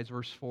emphasize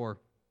verse 4.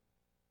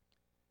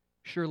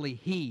 Surely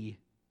he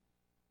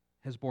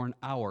has borne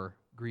our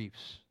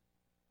griefs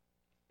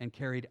and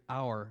carried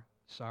our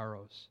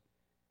sorrows.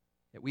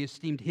 Yet we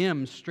esteemed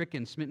him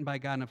stricken, smitten by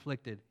God, and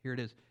afflicted. Here it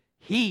is.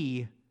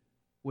 He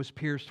was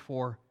pierced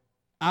for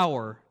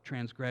our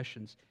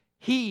transgressions.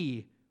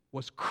 He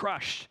was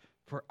crushed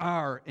for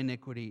our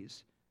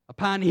iniquities.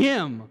 Upon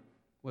him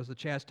was the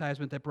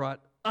chastisement that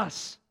brought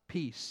us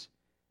peace,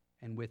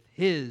 and with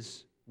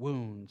his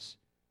wounds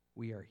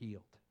we are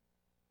healed.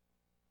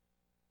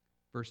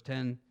 Verse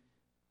 10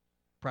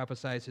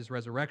 prophesies his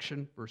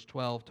resurrection. Verse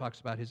 12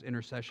 talks about his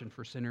intercession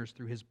for sinners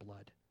through his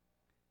blood.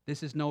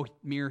 This is no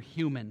mere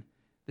human.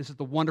 This is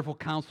the wonderful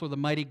counselor, the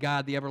mighty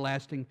God, the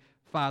everlasting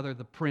Father,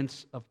 the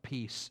Prince of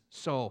Peace.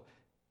 So,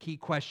 key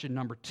question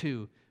number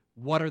 2,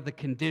 what are the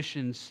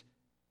conditions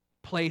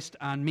placed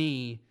on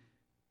me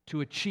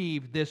to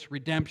achieve this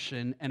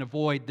redemption and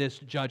avoid this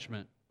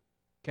judgment?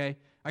 Okay?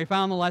 Are you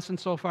following the lesson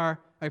so far?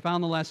 Are you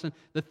following the lesson?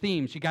 The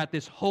themes. You got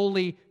this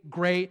holy,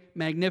 great,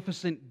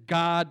 magnificent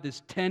God,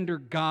 this tender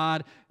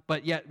God,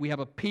 but yet we have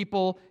a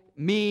people,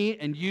 me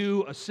and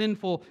you, a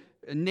sinful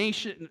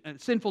nation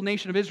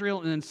of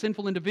Israel, and then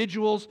sinful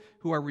individuals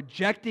who are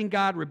rejecting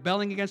God,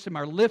 rebelling against him,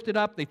 are lifted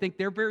up. They think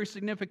they're very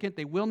significant.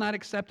 They will not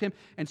accept him.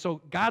 And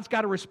so God's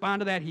got to respond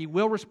to that. He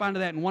will respond to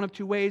that in one of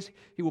two ways.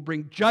 He will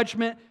bring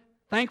judgment.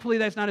 Thankfully,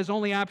 that's not his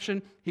only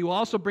option. He will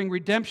also bring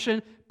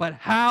redemption. But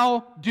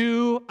how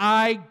do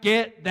I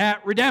get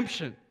that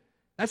redemption?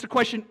 That's a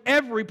question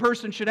every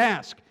person should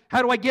ask.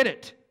 How do I get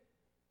it?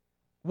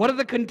 What are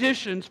the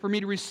conditions for me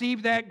to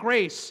receive that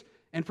grace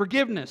and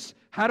forgiveness?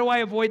 How do I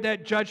avoid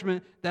that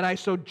judgment that I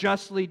so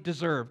justly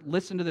deserve?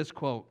 Listen to this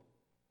quote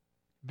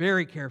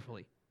very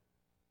carefully.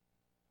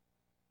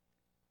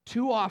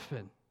 Too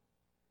often,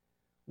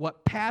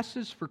 what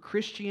passes for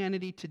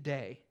Christianity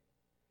today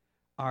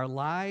are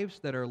lives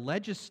that are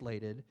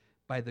legislated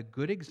by the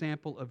good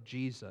example of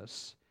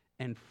Jesus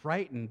and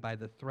frightened by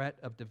the threat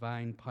of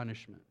divine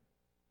punishment.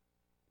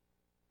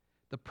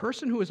 The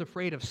person who is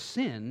afraid of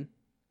sin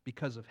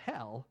because of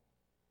hell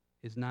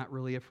is not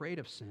really afraid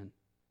of sin.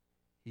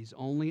 He's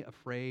only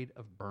afraid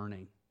of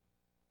burning.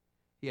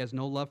 He has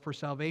no love for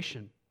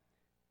salvation.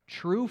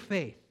 True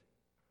faith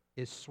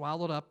is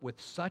swallowed up with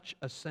such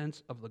a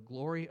sense of the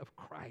glory of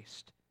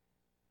Christ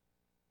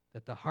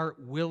that the heart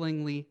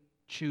willingly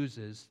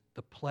chooses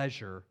the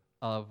pleasure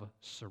of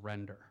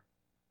surrender.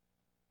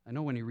 I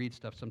know when you read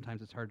stuff,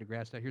 sometimes it's hard to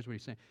grasp that. Here's what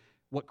he's saying.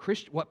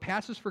 What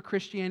passes for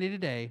Christianity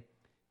today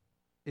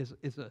is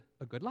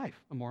a good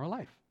life, a moral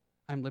life.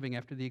 I'm living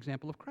after the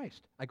example of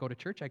Christ. I go to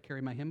church. I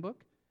carry my hymn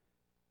book.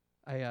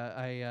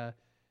 I'm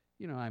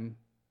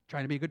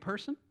trying to be a good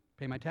person,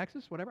 pay my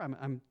taxes, whatever.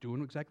 I'm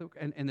doing exactly,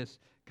 and this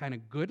kind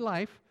of good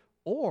life,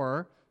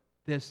 or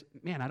this,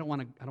 man, I don't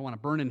want to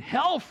burn in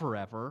hell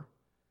forever.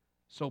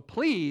 So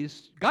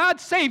please, God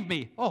save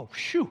me. Oh,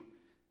 shoo,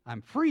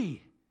 I'm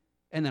free,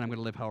 and then I'm going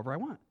to live however I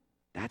want.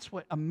 That's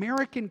what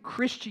American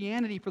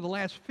Christianity for the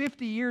last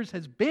 50 years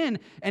has been,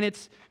 and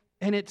it's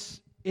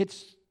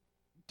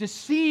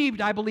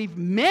deceived, I believe,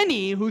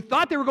 many who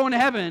thought they were going to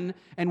heaven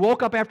and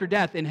woke up after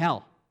death in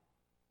hell.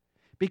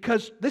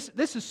 Because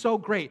this is so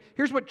great.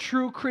 Here's what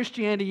true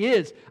Christianity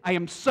is. I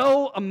am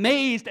so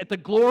amazed at the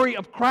glory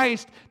of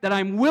Christ that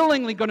I'm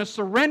willingly going to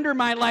surrender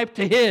my life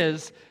to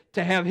His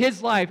to have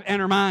His life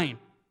enter mine.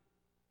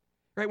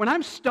 Right? When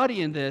I'm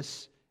studying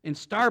this in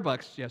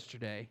Starbucks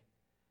yesterday,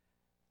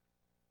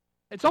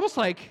 it's almost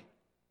like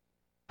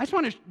I just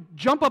want to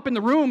jump up in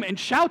the room and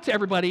shout to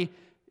everybody,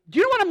 do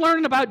you know what I'm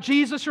learning about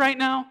Jesus right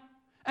now?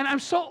 And I'm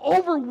so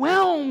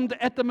overwhelmed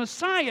at the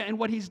Messiah and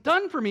what He's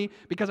done for me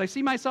because I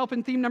see myself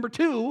in theme number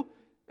 2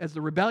 as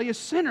the rebellious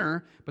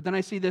sinner, but then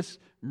I see this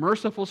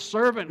merciful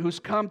servant who's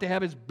come to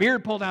have his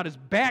beard pulled out, his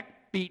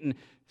back beaten.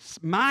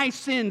 My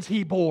sins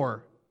He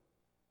bore.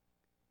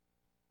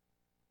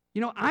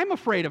 You know, I'm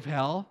afraid of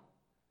hell,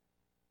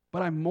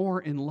 but I'm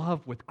more in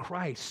love with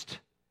Christ.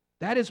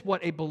 That is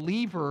what a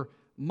believer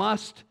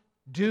must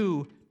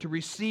do to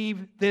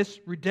receive this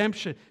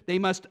redemption. They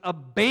must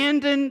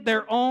abandon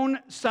their own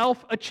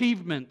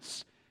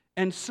self-achievements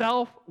and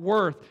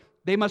self-worth.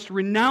 They must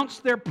renounce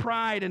their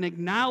pride and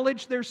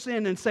acknowledge their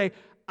sin and say,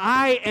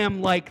 I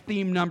am like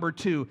theme number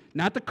 2.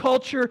 Not the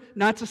culture,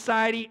 not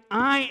society.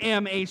 I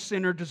am a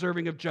sinner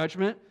deserving of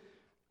judgment.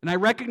 And I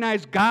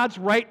recognize God's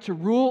right to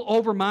rule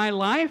over my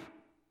life.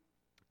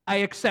 I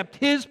accept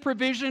His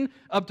provision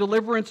of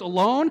deliverance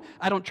alone.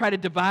 I don't try to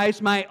devise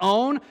my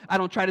own. I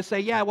don't try to say,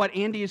 yeah, what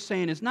Andy is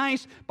saying is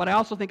nice, but I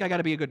also think I got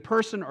to be a good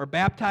person or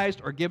baptized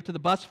or give to the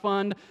bus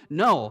fund.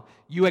 No,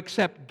 you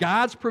accept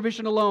God's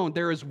provision alone.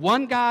 There is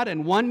one God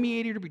and one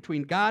mediator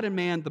between God and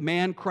man, the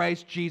man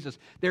Christ Jesus.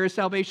 There is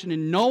salvation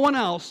in no one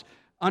else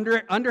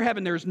under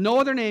heaven. There is no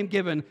other name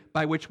given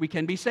by which we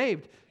can be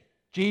saved.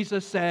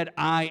 Jesus said,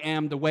 I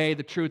am the way,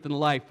 the truth, and the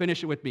life.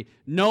 Finish it with me.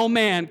 No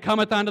man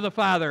cometh unto the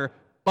Father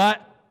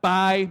but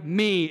by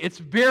me. It's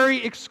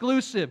very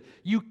exclusive.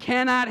 You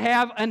cannot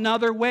have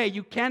another way.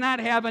 You cannot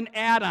have an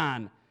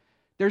add-on.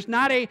 There's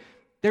not a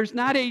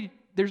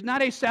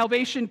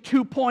salvation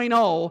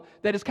 2.0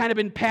 that has kind of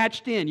been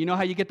patched in. You know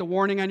how you get the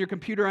warning on your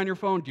computer, on your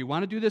phone, do you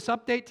want to do this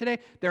update today?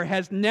 There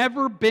has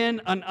never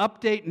been an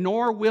update,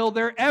 nor will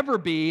there ever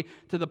be,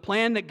 to the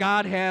plan that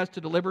God has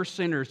to deliver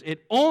sinners.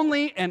 It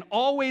only and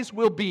always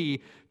will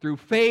be through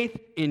faith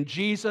in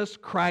Jesus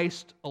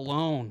Christ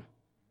alone.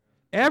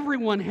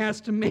 Everyone has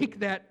to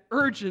make that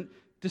urgent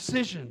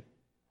decision.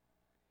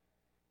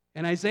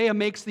 And Isaiah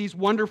makes these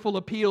wonderful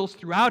appeals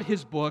throughout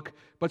his book,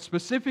 but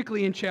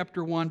specifically in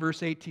chapter 1,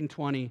 verse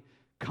 18-20,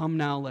 come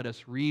now, let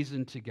us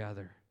reason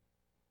together,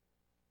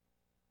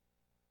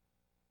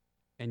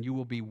 and you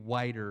will be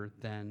whiter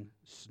than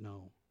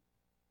snow.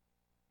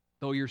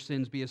 Though your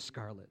sins be as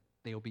scarlet,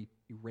 they will be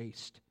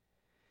erased.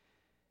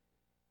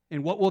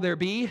 And what will there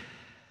be?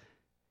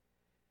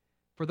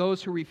 For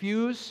those who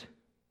refuse,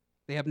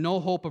 they have no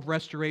hope of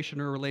restoration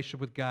or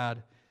relationship with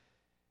God.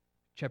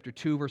 Chapter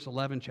 2, verse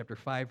 11, chapter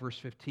 5, verse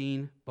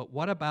 15. But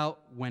what about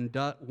when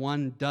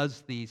one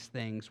does these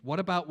things? What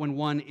about when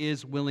one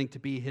is willing to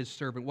be His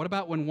servant? What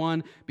about when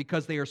one,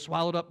 because they are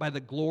swallowed up by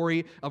the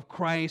glory of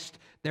Christ,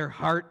 their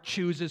heart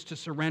chooses to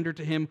surrender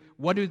to Him?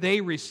 What do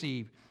they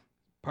receive?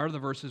 Part of the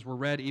verses were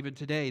read even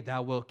today.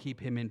 Thou wilt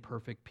keep him in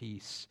perfect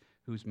peace,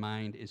 whose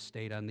mind is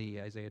stayed on thee.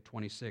 Isaiah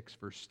 26,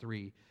 verse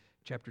 3.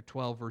 Chapter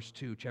 12, verse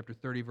 2, chapter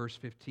 30, verse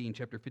 15,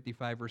 chapter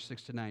 55, verse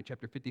 6-9,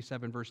 chapter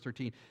 57, verse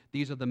 13.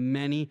 These are the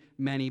many,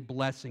 many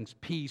blessings,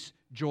 peace,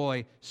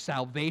 joy,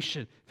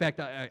 salvation. In fact,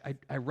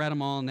 I read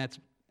them all, and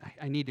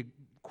I need to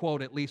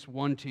quote at least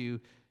one to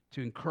you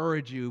to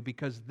encourage you,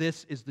 because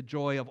this is the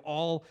joy of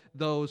all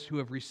those who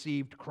have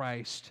received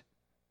Christ.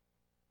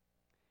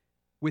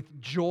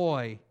 With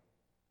joy,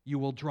 you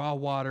will draw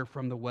water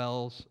from the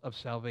wells of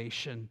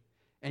salvation.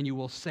 And you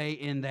will say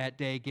in that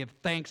day, give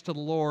thanks to the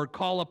Lord,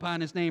 call upon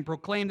His name,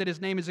 proclaim that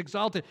His name is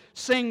exalted,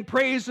 sing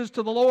praises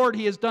to the Lord,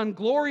 He has done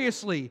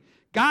gloriously.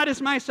 God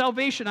is my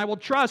salvation. I will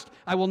trust.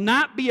 I will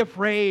not be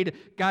afraid.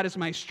 God is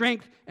my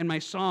strength and my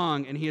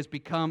song, and he has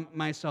become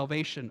my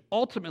salvation.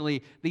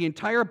 Ultimately, the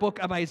entire book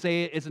of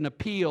Isaiah is an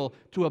appeal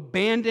to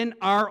abandon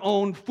our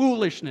own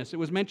foolishness. It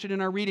was mentioned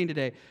in our reading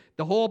today.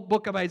 The whole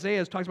book of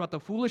Isaiah talks about the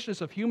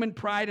foolishness of human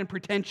pride and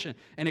pretension,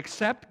 and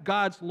accept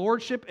God's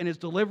lordship and his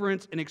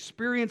deliverance and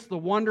experience the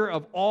wonder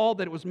of all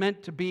that it was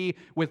meant to be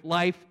with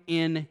life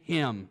in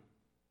him.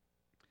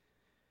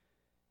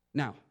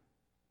 Now,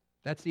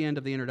 that's the end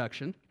of the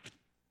introduction.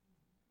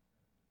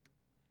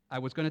 I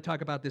was going to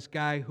talk about this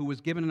guy who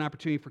was given an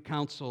opportunity for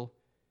counsel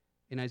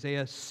in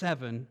Isaiah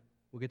 7.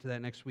 We'll get to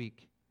that next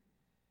week.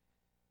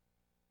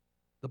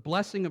 The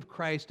blessing of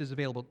Christ is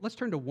available. Let's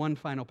turn to one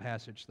final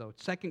passage, though.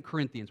 2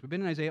 Corinthians. We've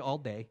been in Isaiah all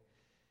day.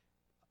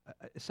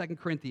 2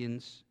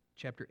 Corinthians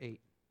chapter 8.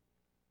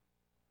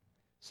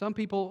 Some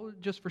people,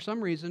 just for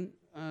some reason,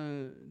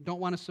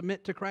 don't want to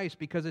submit to Christ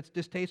because it's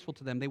distasteful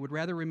to them. They would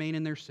rather remain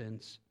in their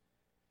sins.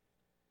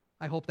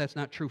 I hope that's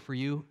not true for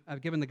you.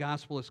 I've given the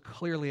gospel as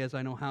clearly as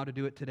I know how to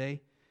do it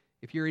today.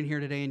 If you're in here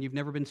today and you've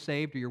never been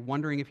saved, or you're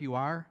wondering if you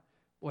are,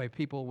 boy,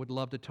 people would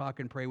love to talk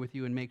and pray with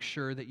you and make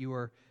sure that you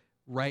are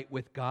right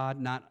with God,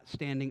 not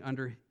standing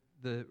under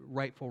the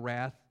rightful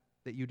wrath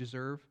that you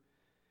deserve.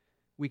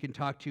 We can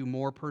talk to you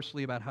more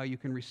personally about how you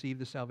can receive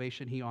the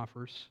salvation he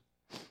offers.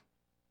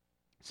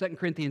 2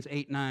 Corinthians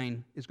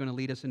 8:9 is going to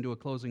lead us into a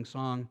closing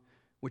song,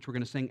 which we're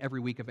going to sing every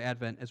week of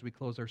Advent as we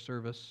close our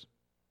service.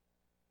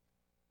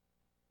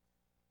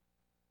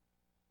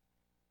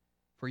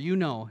 For you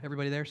know,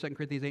 everybody there, 2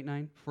 Corinthians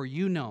 8:9? For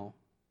you know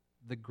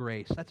the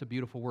grace. That's a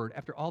beautiful word.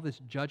 After all this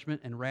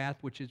judgment and wrath,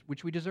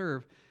 which we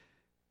deserve,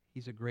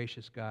 he's a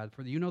gracious God.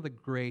 For you know the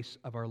grace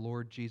of our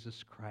Lord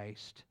Jesus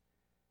Christ,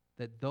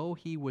 that though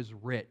he was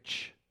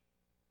rich,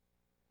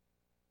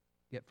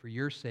 yet for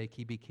your sake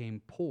he became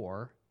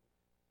poor,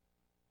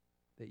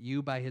 that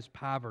you by his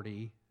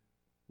poverty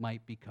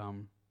might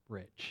become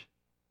rich.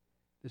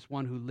 This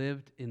one who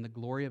lived in the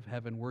glory of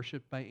heaven,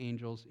 worshipped by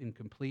angels, in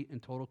complete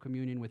and total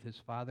communion with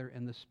his Father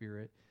and the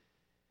Spirit,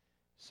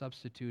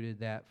 substituted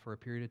that for a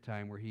period of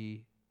time where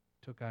he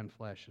took on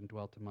flesh and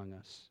dwelt among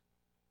us.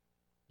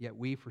 Yet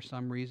we, for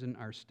some reason,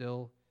 are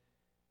still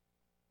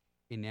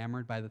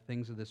enamored by the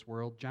things of this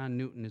world. John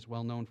Newton is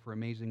well known for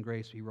Amazing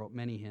Grace. He wrote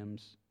many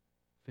hymns.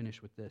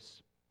 Finish with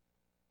this.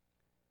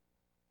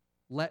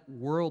 Let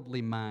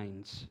worldly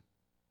minds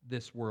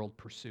this world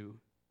pursue.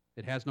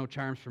 It has no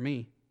charms for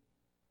me.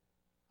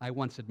 I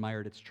once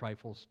admired its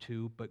trifles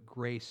too, but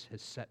grace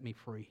has set me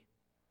free.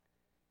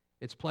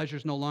 Its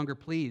pleasures no longer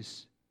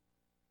please,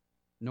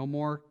 no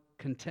more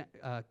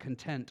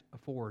content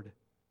afford.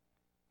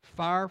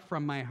 Far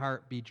from my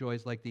heart be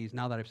joys like these,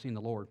 now that I've seen the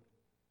Lord.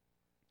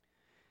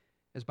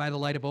 As by the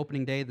light of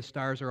opening day the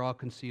stars are all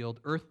concealed,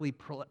 earthly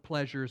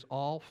pleasures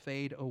all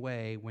fade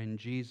away when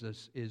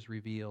Jesus is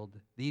revealed.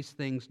 These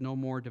things no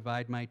more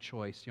divide my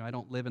choice. I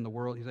don't live in the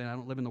world. He's saying, I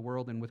don't live in the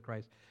world and with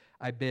Christ.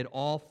 I bid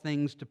all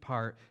things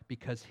depart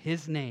because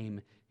his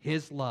name,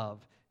 his love,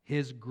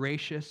 his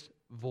gracious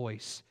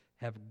voice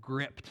have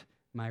gripped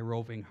my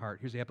roving heart.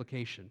 Here's the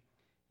application.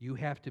 You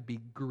have to be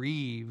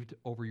grieved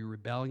over your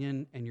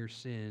rebellion and your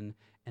sin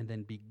and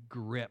then be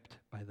gripped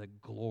by the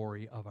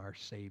glory of our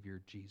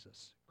Savior,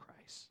 Jesus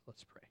Christ.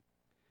 Let's pray.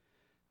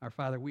 Our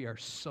Father, we are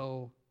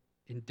so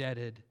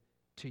indebted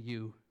to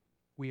you.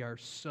 We are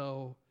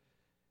so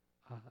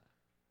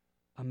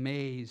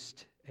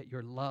amazed at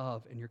your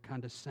love and your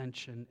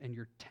condescension and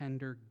your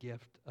tender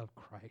gift of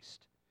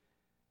Christ.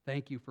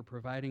 Thank you for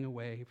providing a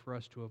way for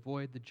us to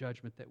avoid the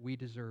judgment that we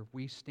deserve.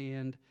 We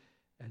stand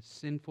as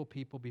sinful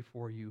people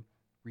before you,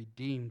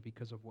 redeemed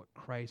because of what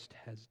Christ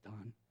has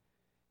done.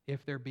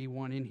 If there be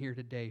one in here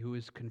today who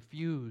is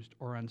confused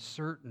or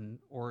uncertain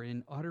or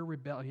in utter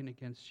rebellion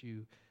against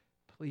you,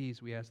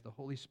 please, we ask the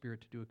Holy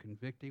Spirit to do a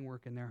convicting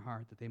work in their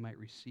heart that they might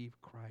receive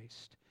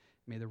Christ.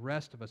 May the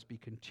rest of us be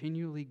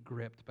continually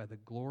gripped by the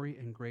glory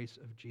and grace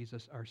of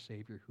Jesus, our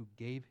Savior, who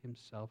gave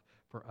himself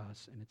for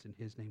us, and it's in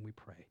his name we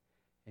pray.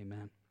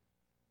 Amen.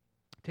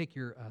 Take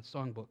your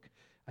songbook.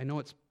 I know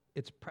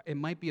it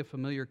might be a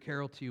familiar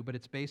carol to you, but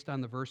it's based on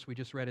the verse we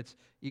just read.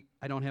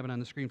 I don't have it on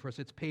the screen for us.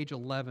 It's page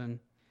 11.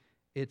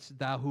 It's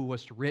thou who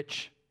wast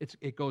rich.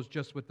 It goes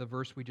just with the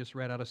verse we just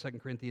read out of 2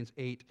 Corinthians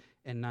 8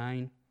 and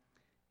 9.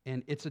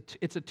 And it's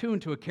a tune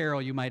to a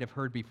carol you might have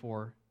heard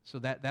before, so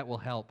that will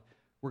help.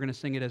 We're going to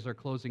sing it as our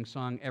closing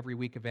song every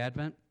week of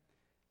Advent.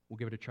 We'll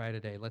give it a try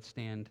today. Let's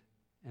stand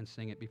and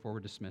sing it before we're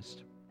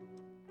dismissed.